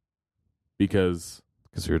 years because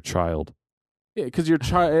Because you're a child. you're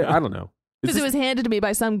child. I don't know. Because it was handed to me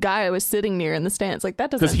by some guy I was sitting near in the stands. Like that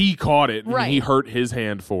doesn't. Because he caught it and Right. he hurt his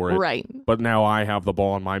hand for it. Right. But now I have the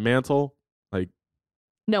ball on my mantle. Like,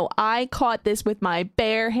 No, I caught this with my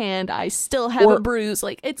bare hand. I still have Or- a bruise.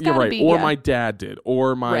 Like it's you're gotta right. be. Or yeah. my dad did.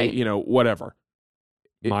 Or my, Right. whatever.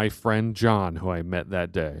 My friend John, who I met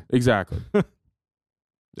that day. Exactly.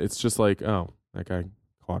 It's just like, oh, that guy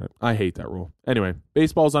caught it. I hate that rule. Anyway,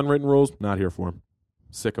 baseball's unwritten rules. Not here for him.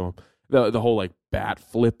 Sick of them. The whole like bat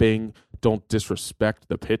flipping. Don't disrespect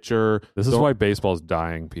the pitcher. This is Don't- why baseball's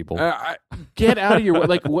dying, people. Get out of your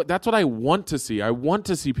like. That's what I want to see. I want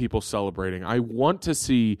to see people celebrating. I want to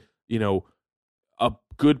see a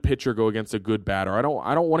good pitcher go against a good batter. I don't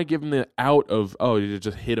want to give him the out of you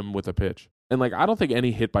just hit him with a pitch. And like I don't think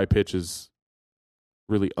any hit by pitch is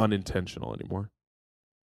really unintentional anymore.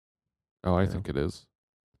 Oh, I think it is.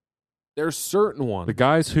 There's certain ones. The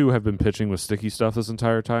guys who have been pitching with sticky stuff this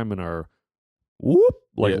entire time and are whoop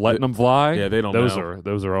Yeah, letting them fly. yeah, they don't Those know.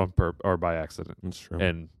 are on or by accident, That's true.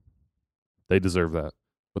 and they deserve that.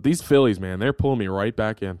 But these Phillies, man, they're pulling me right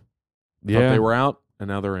back in. Thought Yeah, they were out, and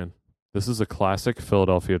now they're in. this is a classic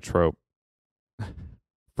Philadelphia trope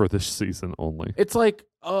for this season only. It's like,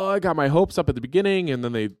 I got my hopes up at the beginning, and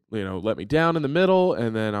then they, let me down in the middle,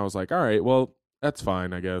 and then I was like, all right, well, that's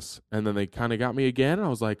fine, I guess. And then they kind of got me again, and I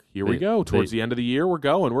was like, here we They- go. Towards they- the end of the year, we're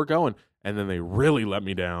going. And then they really let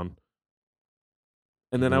me down.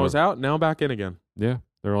 And then I was out, now I'm back in again. Yeah,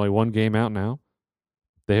 they're only one game out now.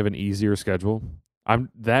 They have an easier schedule.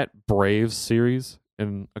 That Braves series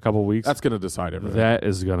in a couple weeks. That's going to decide everything. That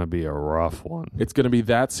is going to be a rough one. It's going to be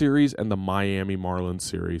that series and the Miami Marlins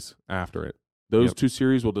series after it. Those Yep. two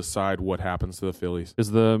series will decide what happens to the Phillies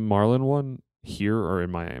Is the Marlin one here or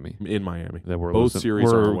in Miami? in Miami. That we're Both losing-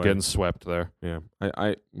 series are we're away. getting swept there. Yeah.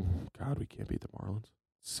 God, we can't beat the Marlins.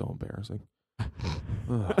 It's so embarrassing.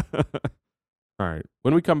 Ugh. All right.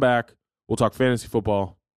 When we come back, we'll talk fantasy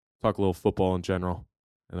football, talk a little football in general,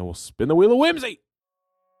 and then we'll spin the wheel of whimsy.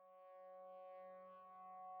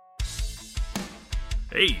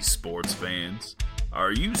 Hey, sports fans.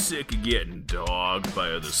 Are you sick of getting dogged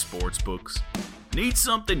by other sports books? Need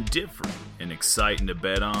something different and exciting to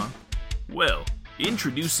bet on? Well,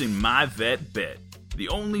 introducing MyVetBet, the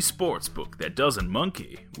only sports book that doesn't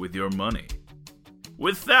monkey with your money.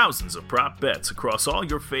 With thousands of prop bets across all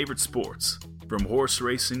your favorite sports, from horse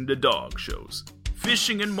racing to dog shows,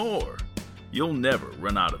 fishing and more, you'll never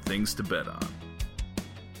run out of things to bet on.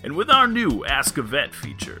 And with our new Ask a Vet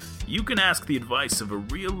feature, you can ask the advice of a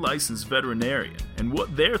real licensed veterinarian and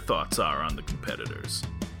what their thoughts are on the competitors.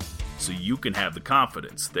 So you can have the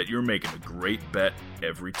confidence that you're making a great bet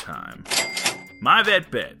every time. My Vet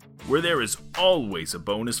Bet, where there is always a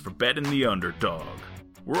bonus for betting the underdog.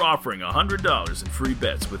 We're offering $100 in free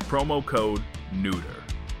bets with promo code NEUTER.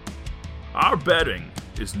 Our betting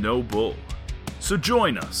is no bull, so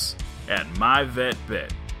join us at My Vet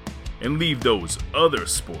Bet and leave those other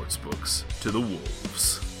sports books to the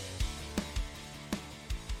wolves.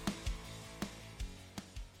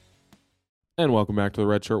 And welcome back to the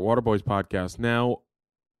Red Shirt Waterboys podcast. Now,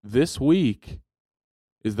 this week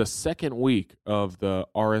is the second week of the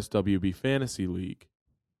RSWB Fantasy League.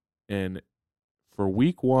 And for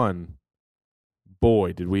week one,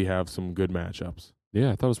 boy, did we have some good matchups. Yeah,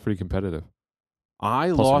 I thought it was pretty competitive. I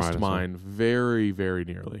Plus or lost minus mine very, very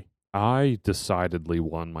nearly. I decidedly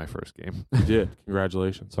won my first game. You did.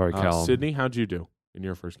 Congratulations. Sorry, Callum. Sydney, how'd you do in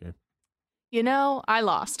your first game? You know, I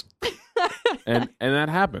lost. And that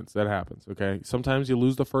happens. That happens, okay? Sometimes you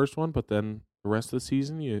lose the first one, but then the rest of the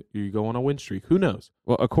season, you go on a win streak. Who knows?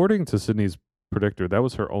 Well, according to Sydney's predictor, that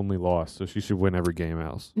was her only loss, so she should win every game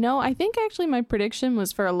else. No, I think actually my prediction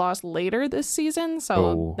was for a loss later this season,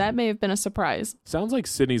 so that may have been a surprise. Sounds like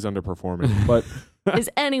Sydney's underperforming, but...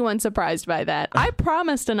 Is anyone surprised by that? I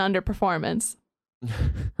promised an underperformance.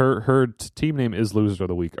 Her team name is Loser of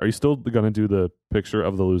the Week. Are you still going to do the picture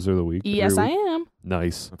of the Loser of the Week? Yes, I am.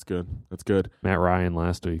 Nice. That's good. That's good. Matt Ryan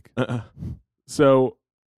last week. So,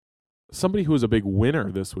 somebody who was a big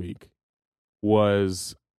winner this week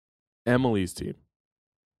was Emily's team.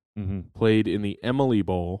 Mm-hmm. Played in the Emily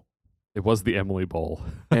Bowl. It was the Emily Bowl.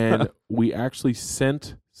 And we actually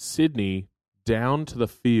sent Sydney down to the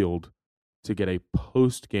field to get a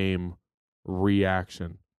post-game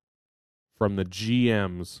reaction from the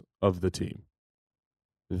GMs of the team.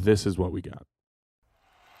 This is what we got.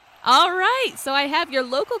 All right, so I have your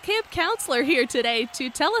local camp counselor here today to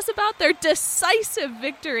tell us about their decisive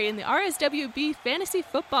victory in the RSWB Fantasy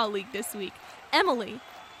Football League this week. Emily,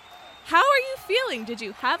 how are you feeling? Did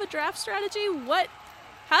you have a draft strategy?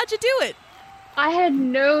 How'd you do it? I had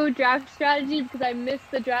no draft strategy because I missed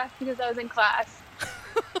the draft because I was in class.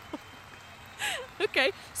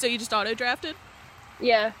 Okay, so you just auto-drafted?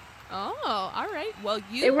 Yeah. Oh, all right. Well,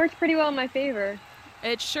 It worked pretty well in my favor.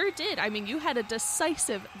 It sure did. I mean, you had a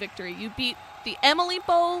decisive victory. You beat the Emily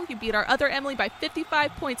Bowl, you beat our other Emily by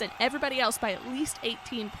 55 points, and everybody else by at least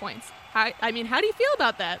 18 points. How do you feel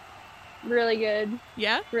about that? Really good.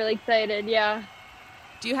 Yeah? Really excited, yeah.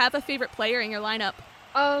 Do you have a favorite player in your lineup?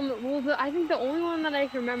 Well, I think the only one that I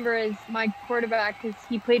can remember is my quarterback because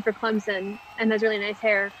he played for Clemson and has really nice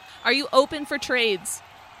hair. Are you open for trades?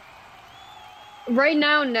 Right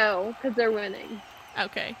now, no, because they're winning.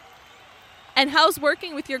 Okay. And how's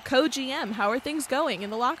working with your co-GM? How are things going in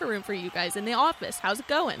the locker room for you guys, in the office? How's it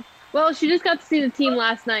going? Well, she just got to see the team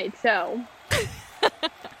last night, so.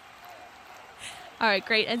 All right,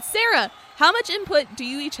 great. And Sarah, how much input do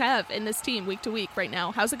you each have in this team week to week right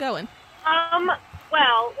now? How's it going?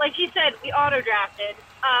 Well, like you said, we auto-drafted.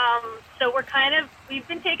 So we've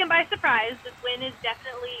been taken by surprise. This win is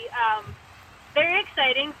definitely very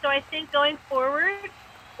exciting. So I think going forward,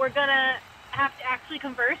 we're going to have to actually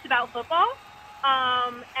converse about football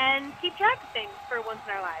and keep track of things for once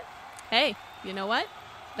in our lives. Hey, you know what?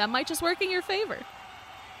 That might just work in your favor.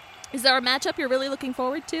 Is there a matchup you're really looking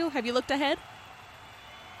forward to? Have you looked ahead?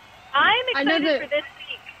 I'm excited for this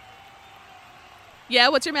week. Yeah,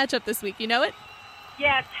 what's your matchup this week? You know it?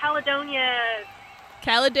 Yeah,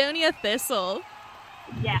 Caledonia Thistle.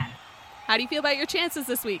 Yes. How do you feel about your chances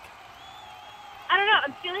this week? I don't know.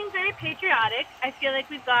 I'm feeling very patriotic. I feel like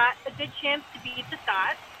we've got a good chance to beat the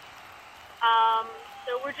Scots.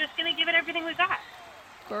 So we're just going to give it everything we got.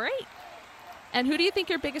 Great. And who do you think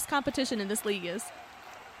your biggest competition in this league is?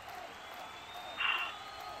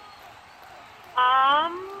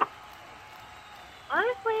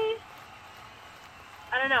 Honestly,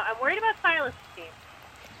 I don't know. I'm worried about Silas' team.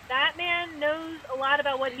 That man knows a lot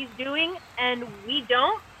about what he's doing, and we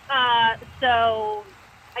don't. So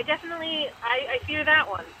I definitely, I fear that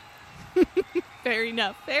one. Fair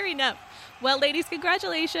enough. Fair enough. Well, ladies,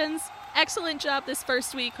 congratulations. Excellent job this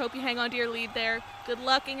first week. Hope you hang on to your lead there. Good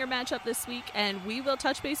luck in your matchup this week, and we will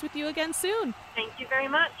touch base with you again soon. Thank you very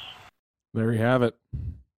much. There you have it.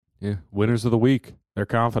 Yeah, winners of the week. They're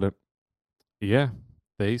confident. Yeah,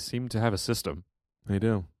 they seem to have a system. They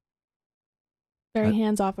do. Very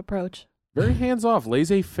hands-off approach. Very hands-off,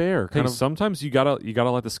 laissez-faire. Sometimes you gotta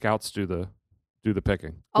let the scouts do the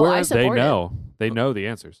picking. Oh, I support it. They know the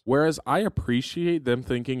answers. Whereas I appreciate them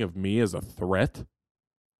thinking of me as a threat.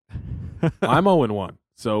 I'm 0-1.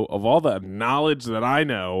 So of all the knowledge that I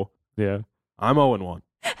know, Yeah. I'm 0-1.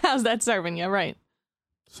 How's that serving you? Right.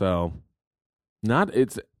 So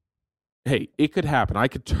hey, it could happen. I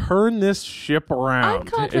could turn this ship I'm around.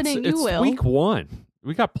 confident you it's will. week 1.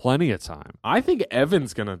 We got plenty of time. I think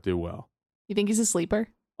Evan's going to do well. You think he's a sleeper?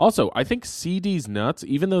 Also, I think CD's nuts,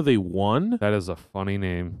 even though they won, That is a funny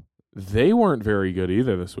name. they weren't very good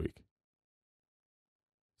either this week.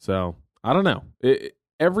 So, I don't know.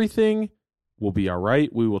 Everything will be all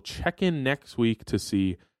right. We will check in next week to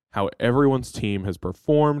see how everyone's team has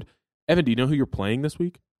performed. Evan, do you know who you're playing this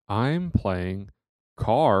week? I'm playing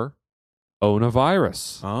Car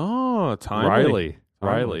Onavirus. Oh, timely.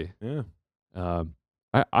 Riley. Yeah.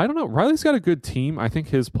 I don't know. Riley's got a good team. I think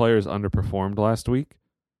his players underperformed last week,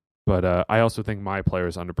 but I also think my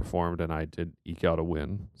players underperformed, and I did eke out a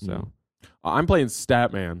win. So I'm playing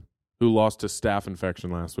Statman, who lost to staph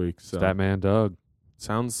infection last week. So Statman Doug.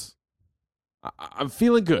 sounds. I'm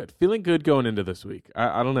feeling good. Feeling good going into this week.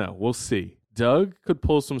 I don't know. We'll see. Doug could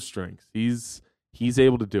pull some strings. He's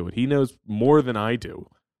able to do it. He knows more than I do.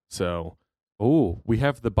 So We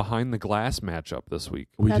have the behind the glass matchup this week.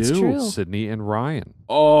 That's true. Sydney and Ryan.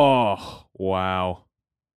 Oh, wow.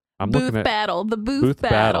 I'm Booth looking at battle. The booth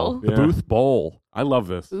battle. The Yeah. Booth Bowl. I love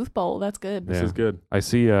this. Booth bowl. That's good. This Yeah. is good. I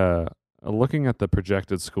see. Looking at the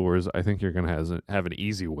projected scores, I think you're going to have an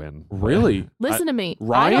easy win. Really? Listen to me. I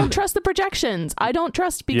Ryan- don't trust the projections. I don't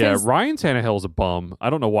trust Yeah, because Ryan Tannehill's a bum.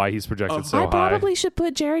 I don't know why he's projected so I high. probably should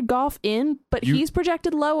put Jared Goff in, but he's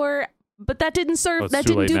projected lower. But that didn't serve. Oh, it's that too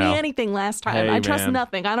didn't late do now. me anything last time. Hey, I trust man.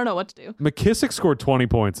 nothing. I don't know what to do. McKissick scored 20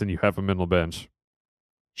 points, and you have him in the bench.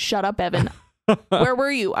 Shut up, Evan. Where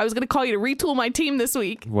were you? I was going to call you to retool my team this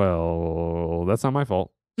week. Well, that's not my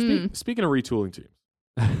fault. Speaking of retooling teams,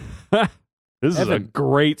 This is a Evan.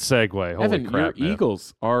 great segue. Holy Evan, crap, your man.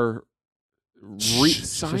 Eagles are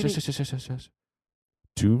signing.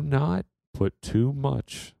 Do not put too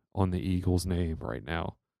much on the Eagles' name right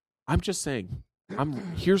now. I'm just saying.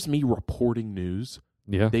 Here's me reporting news.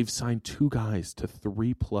 Yeah, They've signed 2 guys to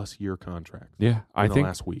 3+ year contracts. yeah. In the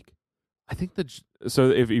last week. I think so.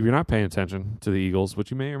 If you're not paying attention to the Eagles,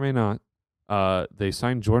 which you may or may not, they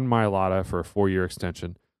signed Jordan Mailata for a 4-year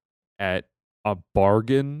extension at a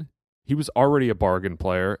bargain. He was already a bargain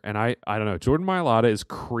player, and I don't know. Jordan Mailata is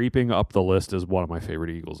creeping up the list as one of my favorite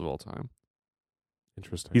Eagles of all time.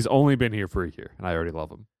 Interesting. He's only been here for a year, and I already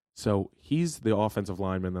love him. So he's the offensive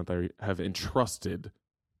lineman that they have entrusted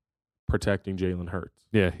protecting Jalen Hurts.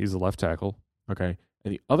 Yeah, he's a left tackle. Okay.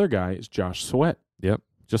 And the other guy is Josh Sweat. Yep,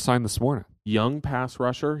 just signed this morning. Young pass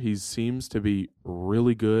rusher. He seems to be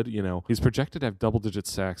really good, He's projected to have double-digit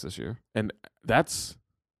sacks this year. and that's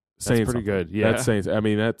saying pretty something. good, yeah. That's saying. I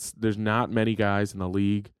mean, there's not many guys in the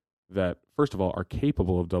league that, first of all, are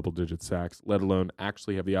capable of double-digit sacks, let alone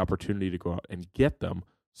actually have the opportunity to go out and get them.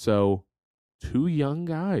 So, 2 young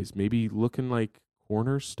guys, maybe looking like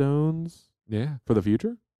cornerstones Yeah, for the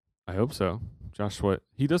future. I hope so. Josh Sweat,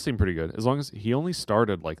 he does seem pretty good. As long as he only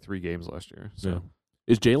started like 3 games last year. So Yeah.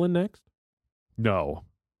 Is Jalen next? no,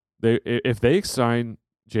 if they sign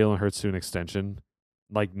Jalen Hurts to an extension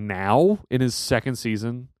like now in his second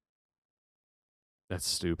season, that's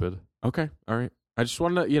stupid. Okay, all right. I just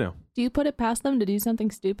wanted to, Do you put it past them to do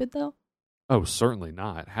something stupid, though? Oh, certainly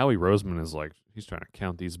not. Howie Roseman is like he's trying to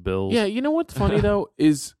count these bills. Yeah, you know what's funny though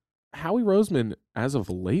is Howie Roseman, as of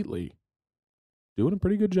lately, doing a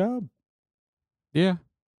pretty good job. yeah,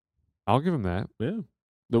 I'll give him that. Yeah,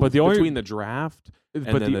 But the only- between the draft, and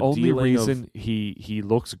But then the only dealing of- reason he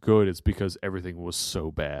looks good is because everything was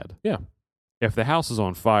so bad. Yeah. If the house is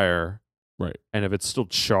on fire, right, and if it's still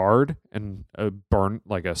charred and burnt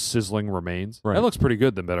like a sizzling remains, Right. that looks pretty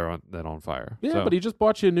good than on fire. yeah, So- but he just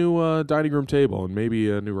bought you a new dining room table and maybe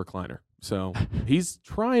a new recliner. So he's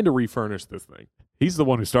trying to refurnish this thing. he's the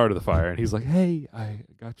one who started the fire, and he's like, "Hey, I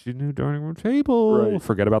got you a new dining room table. Right.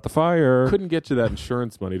 Forget about the fire." Couldn't get you that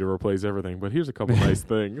insurance money to replace everything, but here's a couple nice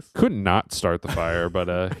things. Could not start the fire,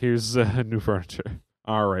 but here's new furniture.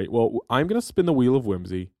 All right, well, I'm going to spin the wheel of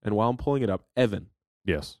whimsy, and while I'm pulling it up, Evan,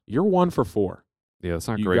 Yes. you're 1 for 4. Yeah, that's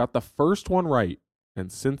not You great. got the first one right,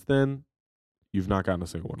 and since then, you've not gotten a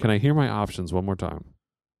single one Can right. I hear my options one more time?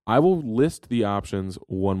 I will list the options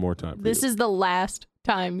one more time. For This you. is the last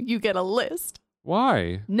time you get a list.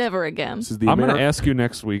 Why? Never again. This is the I'm going to Ameri- ask you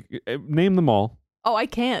next week. Name them all. Oh, I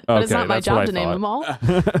can't. But it's Okay, not my that's what I job to name thought.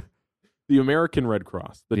 them all. the American Red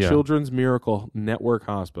Cross, the Yeah. Children's Miracle Network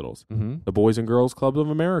Hospitals, Mm-hmm. the Boys and Girls Clubs of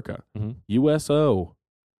America, Mhm. USO,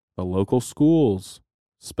 the local schools,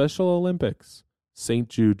 Special Olympics, St.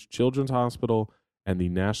 Jude Children's Hospital, and the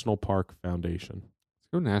National Park Foundation. Let's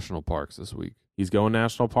go national parks this week. He's going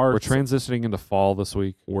national parks. We're transitioning into fall this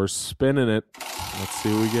week. We're spinning it. Let's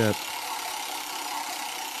see what we get.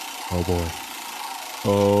 Oh boy.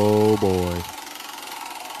 Oh boy.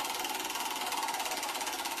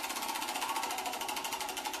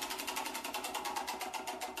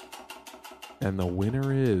 And the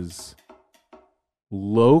winner is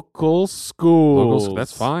local schools.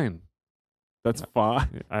 That's fine. That's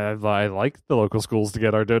fine. I like the local schools to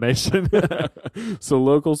get our donation. So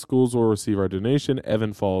local schools will receive our donation.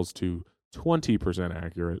 Evan falls to 20%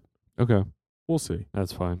 accurate. Okay. We'll see.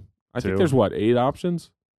 That's fine. I think there's 8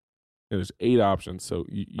 options? Yeah, there's 8 options. So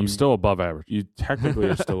I'm still above average. You technically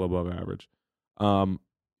are still above average.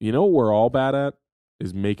 You know what we're all bad at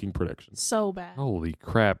is making predictions. So bad. Holy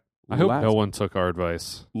crap. I hope no one took our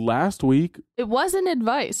advice. Last week, It wasn't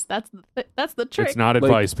advice. That's the trick. It's not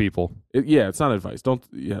advice, people. it's not advice. Don't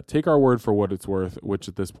take our word for what it's worth, which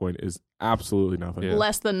at this point is absolutely nothing. Yeah.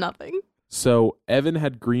 Less than nothing. So Evan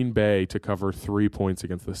had Green Bay to cover 3 points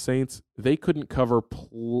against the Saints. They couldn't cover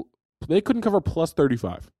plus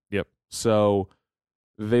 35. Yep. So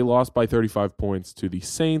they lost by 35 points to the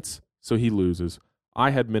Saints, so he loses.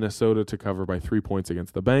 I had Minnesota to cover by 3 points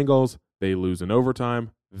against the Bengals. They lose in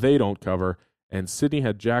overtime. They don't cover. And Sydney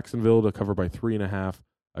had Jacksonville to cover by 3.5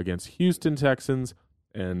 against Houston Texans,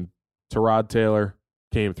 and Tyrod Taylor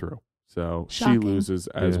came through. So Shocking. she loses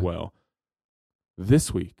as well.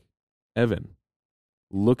 This week, Evan,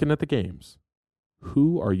 looking at the games,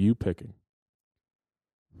 who are you picking?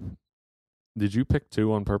 Did you pick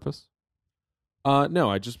 2 on purpose?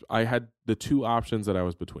 No, I had the 2 options that I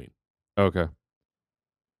was between. Okay.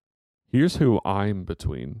 Here's who I'm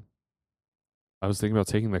between. I was thinking about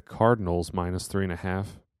taking the Cardinals minus 3.5,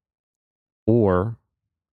 or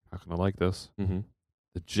not gonna like this. Mm-hmm.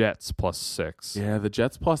 The Jets plus 6. Yeah, the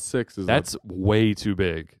Jets plus 6 is That's way too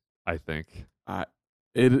big. I think.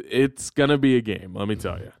 It's gonna be a game. Let me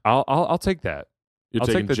tell you. I'll take that. You're I'll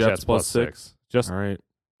taking take the Jets plus 6. Just all right.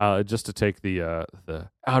 Just to take the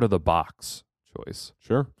out of the box choice.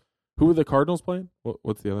 Sure. Who are the Cardinals playing?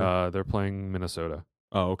 What's the other? They're playing Minnesota.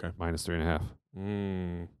 Oh, okay. Minus 3.5.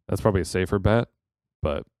 Mm. That's probably a safer bet,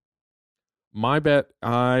 but My bet,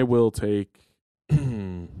 I will take.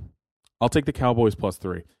 I'll take the Cowboys plus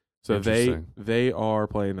 3. So they are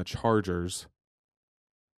playing the Chargers,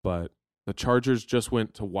 but the Chargers just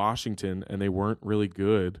went to Washington and they weren't really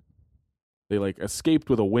good. They escaped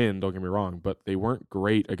with a win. Don't get me wrong, but they weren't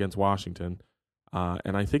great against Washington.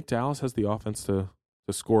 And I think Dallas has the offense to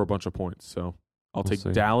score a bunch of points. So I'll take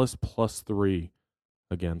Dallas plus 3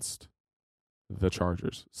 against the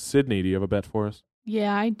Chargers. Sydney, do you have a bet for us?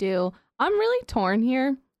 Yeah, I do. I'm really torn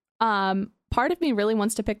here. Part of me really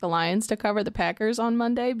wants to pick the Lions to cover the Packers on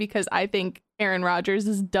Monday because I think Aaron Rodgers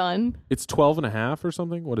is done. It's 12.5 or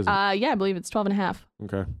something? What is it? Yeah, I believe it's 12.5.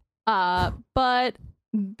 Okay. But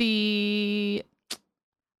I'm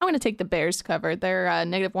going to take the Bears to cover. They're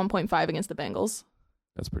negative 1.5 against the Bengals.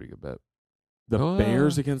 that's a pretty good bet. The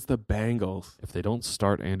Bears against the Bengals. If they don't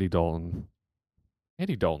start Andy Dalton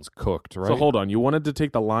Dalton's cooked, right? So hold on. You wanted to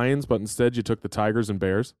take the Lions, but instead you took the Tigers and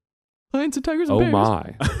Bears? Lions and Tigers and Oh Bears.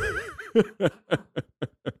 my.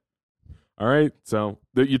 All right. So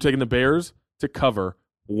you're taking the Bears to cover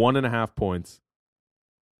 1.5 points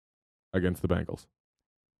against the Bengals.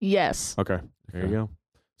 Yes. Okay. There you go.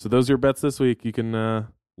 So those are your bets this week. You can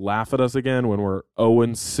laugh at us again when we're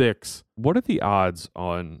 0-6. What are the odds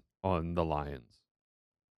on the Lions?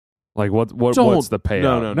 What's the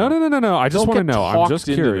payout? No. I just want to know. I'm just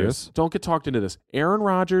curious. Don't get talked into this. Aaron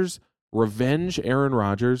Rodgers, revenge Aaron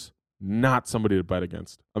Rodgers, not somebody to bet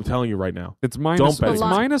against. I'm telling you right now. It's minus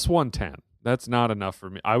 110. That's not enough for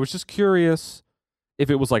me. I was just curious if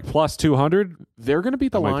it was plus 200. They're going to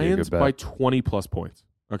beat the Lions by 20 plus points.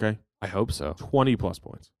 Okay? I hope so. 20 plus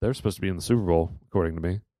points. They're supposed to be in the Super Bowl, according to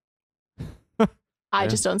me. I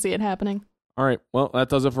just don't see it happening. All right. Well, that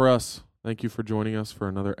does it for us. Thank you for joining us for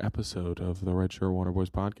another episode of the Red Shirt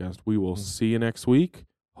Waterboys podcast. We will see you next week,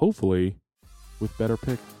 hopefully with better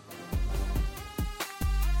picks.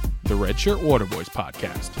 The Red Shirt Waterboys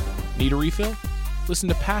podcast. Need a refill? Listen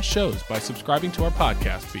to past shows by subscribing to our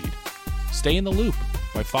podcast feed. Stay in the loop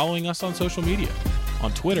by following us on social media.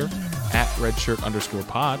 On Twitter, at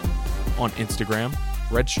redshirt_pod. On Instagram,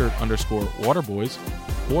 redshirt_waterboys.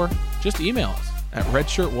 Or just email us at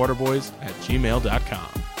redshirtwaterboys@gmail.com.